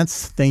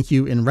advance. Thank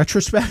you in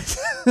retrospect.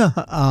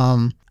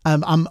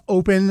 I'm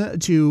open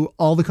to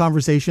all the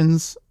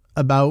conversations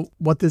about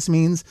what this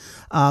means.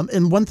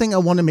 And one thing I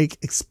want to make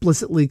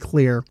explicitly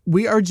clear,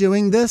 we are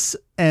doing this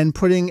and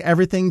putting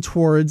everything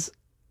towards,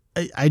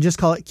 I just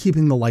call it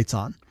keeping the lights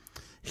on.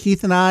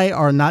 Heath and I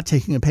are not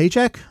taking a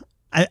paycheck.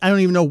 I don't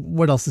even know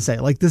what else to say.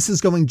 Like, this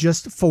is going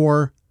just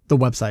for the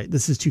website.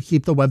 This is to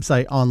keep the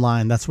website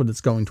online. That's what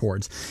it's going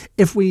towards.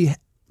 If we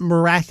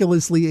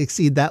miraculously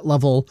exceed that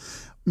level,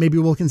 maybe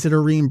we'll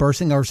consider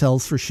reimbursing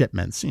ourselves for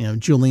shipments.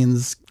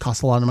 Julian's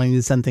cost a lot of money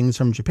to send things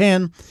from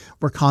Japan.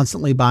 We're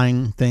constantly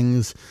buying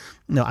things.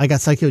 I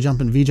got Psycho Jump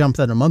and V Jump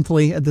that are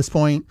monthly at this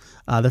point.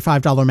 They're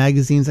 $5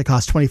 magazines that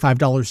cost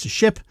 $25 to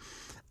ship.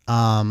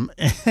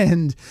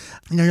 And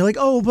you're like,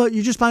 oh, but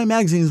you're just buying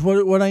magazines.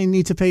 What I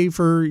need to pay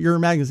for your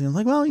magazine? I'm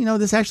like, well,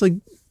 this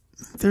actually,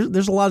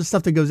 there's a lot of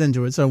stuff that goes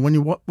into it. So when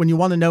you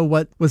want to know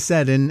what was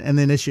said in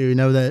an issue,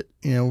 that,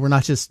 we're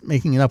not just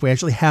making it up. We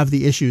actually have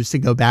the issues to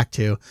go back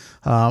to.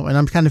 And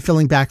I'm kind of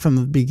filling back from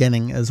the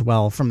beginning as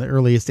well, from the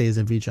earliest days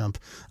of V-Jump.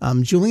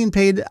 Julian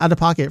paid out of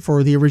pocket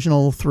for the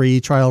original 3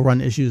 trial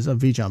run issues of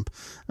V-Jump.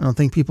 I don't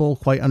think people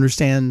quite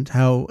understand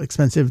how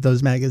expensive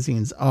those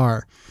magazines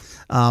are.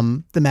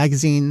 The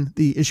magazine,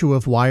 the issue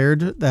of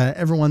Wired that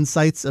everyone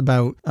cites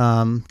about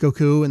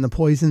Goku and the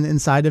poison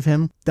inside of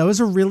him, that was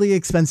a really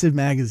expensive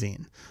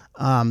magazine.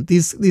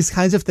 These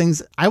kinds of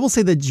things, I will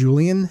say that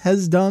Julian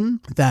has done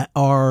that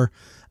are,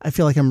 I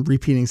feel like I'm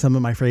repeating some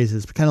of my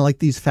phrases, but kind of like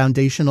these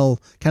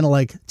foundational, kind of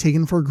like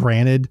taken for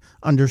granted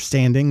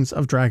understandings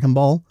of Dragon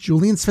Ball.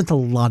 Julian spent a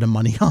lot of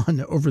money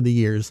on over the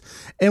years,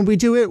 and we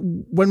do it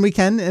when we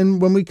can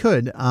and when we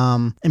could.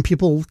 And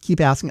people keep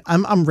asking,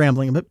 I'm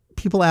rambling, but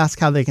people ask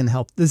how they can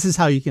help. This is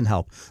how you can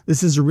help.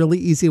 This is a really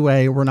easy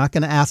way. We're not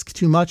going to ask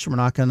too much. We're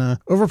not going to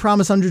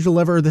overpromise,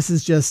 underdeliver. This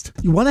is just,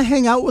 you want to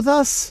hang out with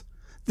us?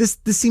 This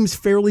seems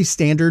fairly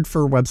standard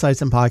for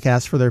websites and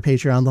podcasts for their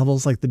Patreon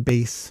levels, like the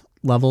base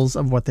levels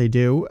of what they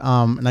do.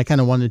 And I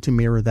kind of wanted to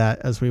mirror that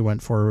as we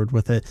went forward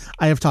with it.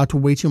 I have talked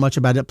way too much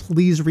about it.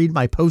 Please read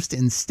my post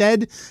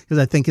instead, because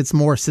I think it's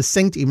more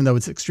succinct, even though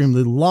it's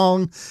extremely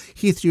long.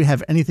 Heath, do you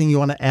have anything you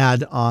want to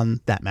add on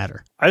that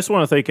matter? I just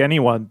want to thank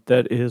anyone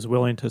that is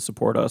willing to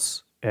support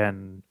us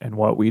and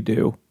what we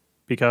do,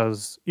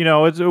 because, you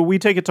know, we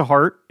take it to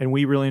heart and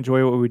we really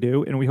enjoy what we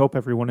do, and we hope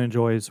everyone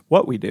enjoys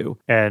what we do.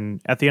 And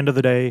at the end of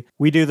the day,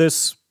 we do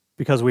this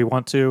because we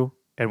want to,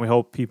 and we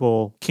hope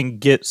people can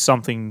get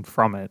something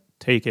from it,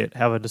 take it,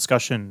 have a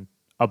discussion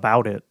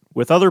about it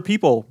with other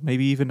people,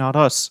 maybe even not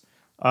us.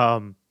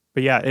 But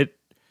yeah,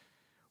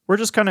 we're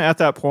just kind of at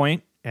that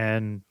point,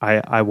 and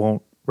I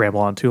won't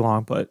ramble on too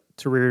long, but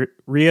to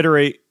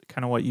reiterate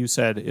kind of what you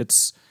said,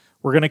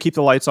 we're going to keep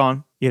the lights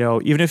on. You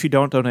know, even if you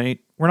don't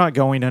donate, we're not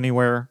going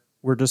anywhere.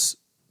 We're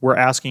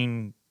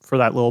asking for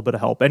that little bit of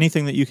help.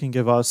 Anything that you can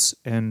give us,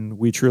 and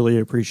we truly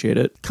appreciate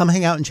it. Come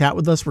hang out and chat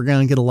with us. We're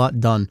going to get a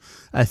lot done,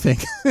 I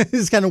think.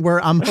 Is kind of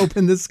where I'm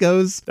hoping this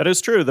goes. That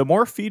is true. The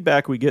more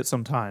feedback we get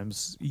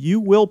sometimes,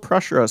 you will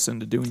pressure us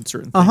into doing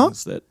certain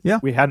things that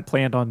we hadn't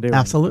planned on doing.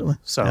 Absolutely.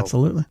 So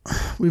absolutely.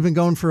 We've been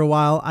going for a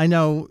while. I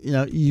know,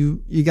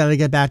 you got to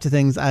get back to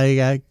things.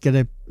 I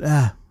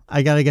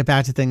got to get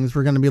back to things.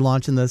 We're going to be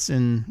launching this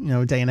in,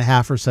 a day and a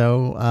half or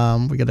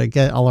so. We got to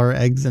get all our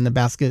eggs in the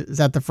basket. Is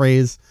that the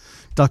phrase?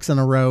 Ducks in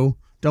a row.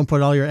 Don't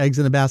put all your eggs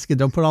in a basket.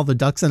 Don't put all the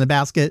ducks in a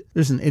basket.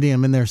 There's an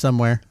idiom in there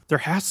somewhere. There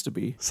has to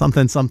be.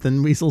 Something,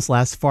 weasel's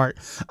last fart.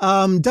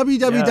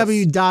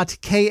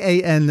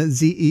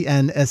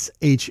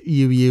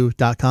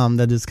 www.kanzenshu.com.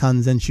 That is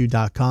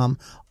kanzenshu.com.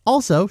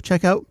 Also,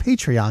 check out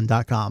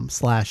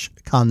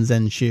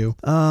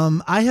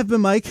patreon.com/kanzenshu. I have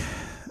been Mike.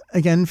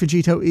 Again,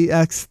 Vegito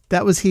EX.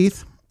 That was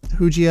Heath.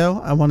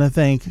 Hujio. I want to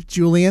thank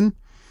Julian.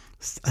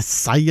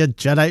 Saya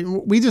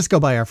Jedi. We just go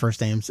by our first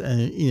names.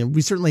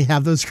 We certainly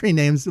have those screen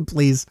names.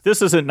 Please.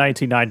 This isn't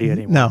 1990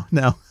 anymore.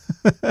 No.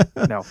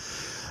 No.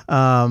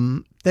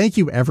 Thank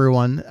you,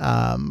 everyone,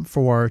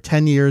 for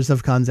 10 years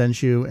of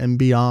Kanzenshu and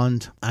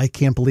beyond. I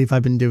can't believe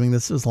I've been doing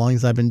this as long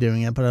as I've been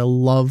doing it, but I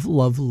love,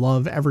 love,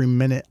 love every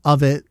minute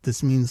of it.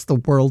 This means the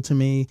world to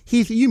me.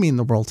 Heath, you mean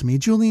the world to me.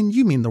 Julian,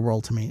 you mean the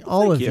world to me.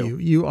 All of you.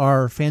 You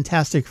are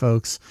fantastic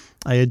folks.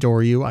 I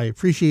adore you. I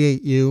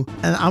appreciate you.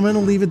 And I'm going to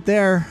leave it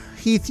there.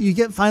 Heath, you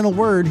get final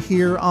word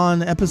here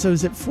on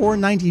episodes at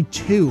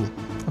 492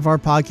 of our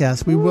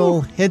podcast. We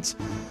will hit,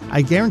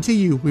 I guarantee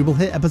you, we will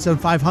hit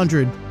episode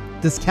 500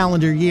 this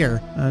calendar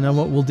year. I don't know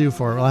what we'll do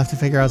for it. We'll have to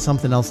figure out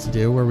something else to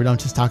do where we don't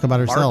just talk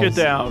about ourselves. Mark it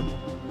down.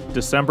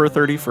 December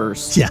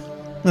 31st. Yeah.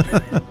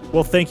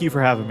 Well, thank you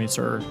for having me,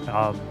 sir.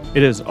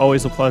 It is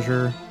always a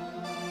pleasure.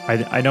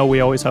 I know we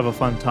always have a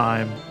fun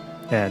time,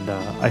 and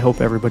I hope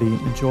everybody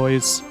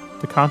enjoys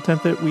the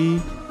content that we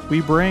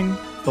bring,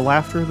 the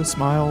laughter, the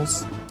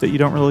smiles that you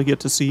don't really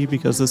get to see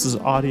because this is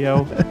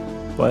audio.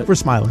 But we're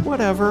smiling.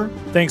 Whatever.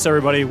 Thanks,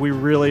 everybody. We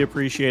really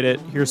appreciate it.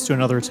 Here's to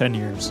another 10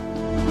 years.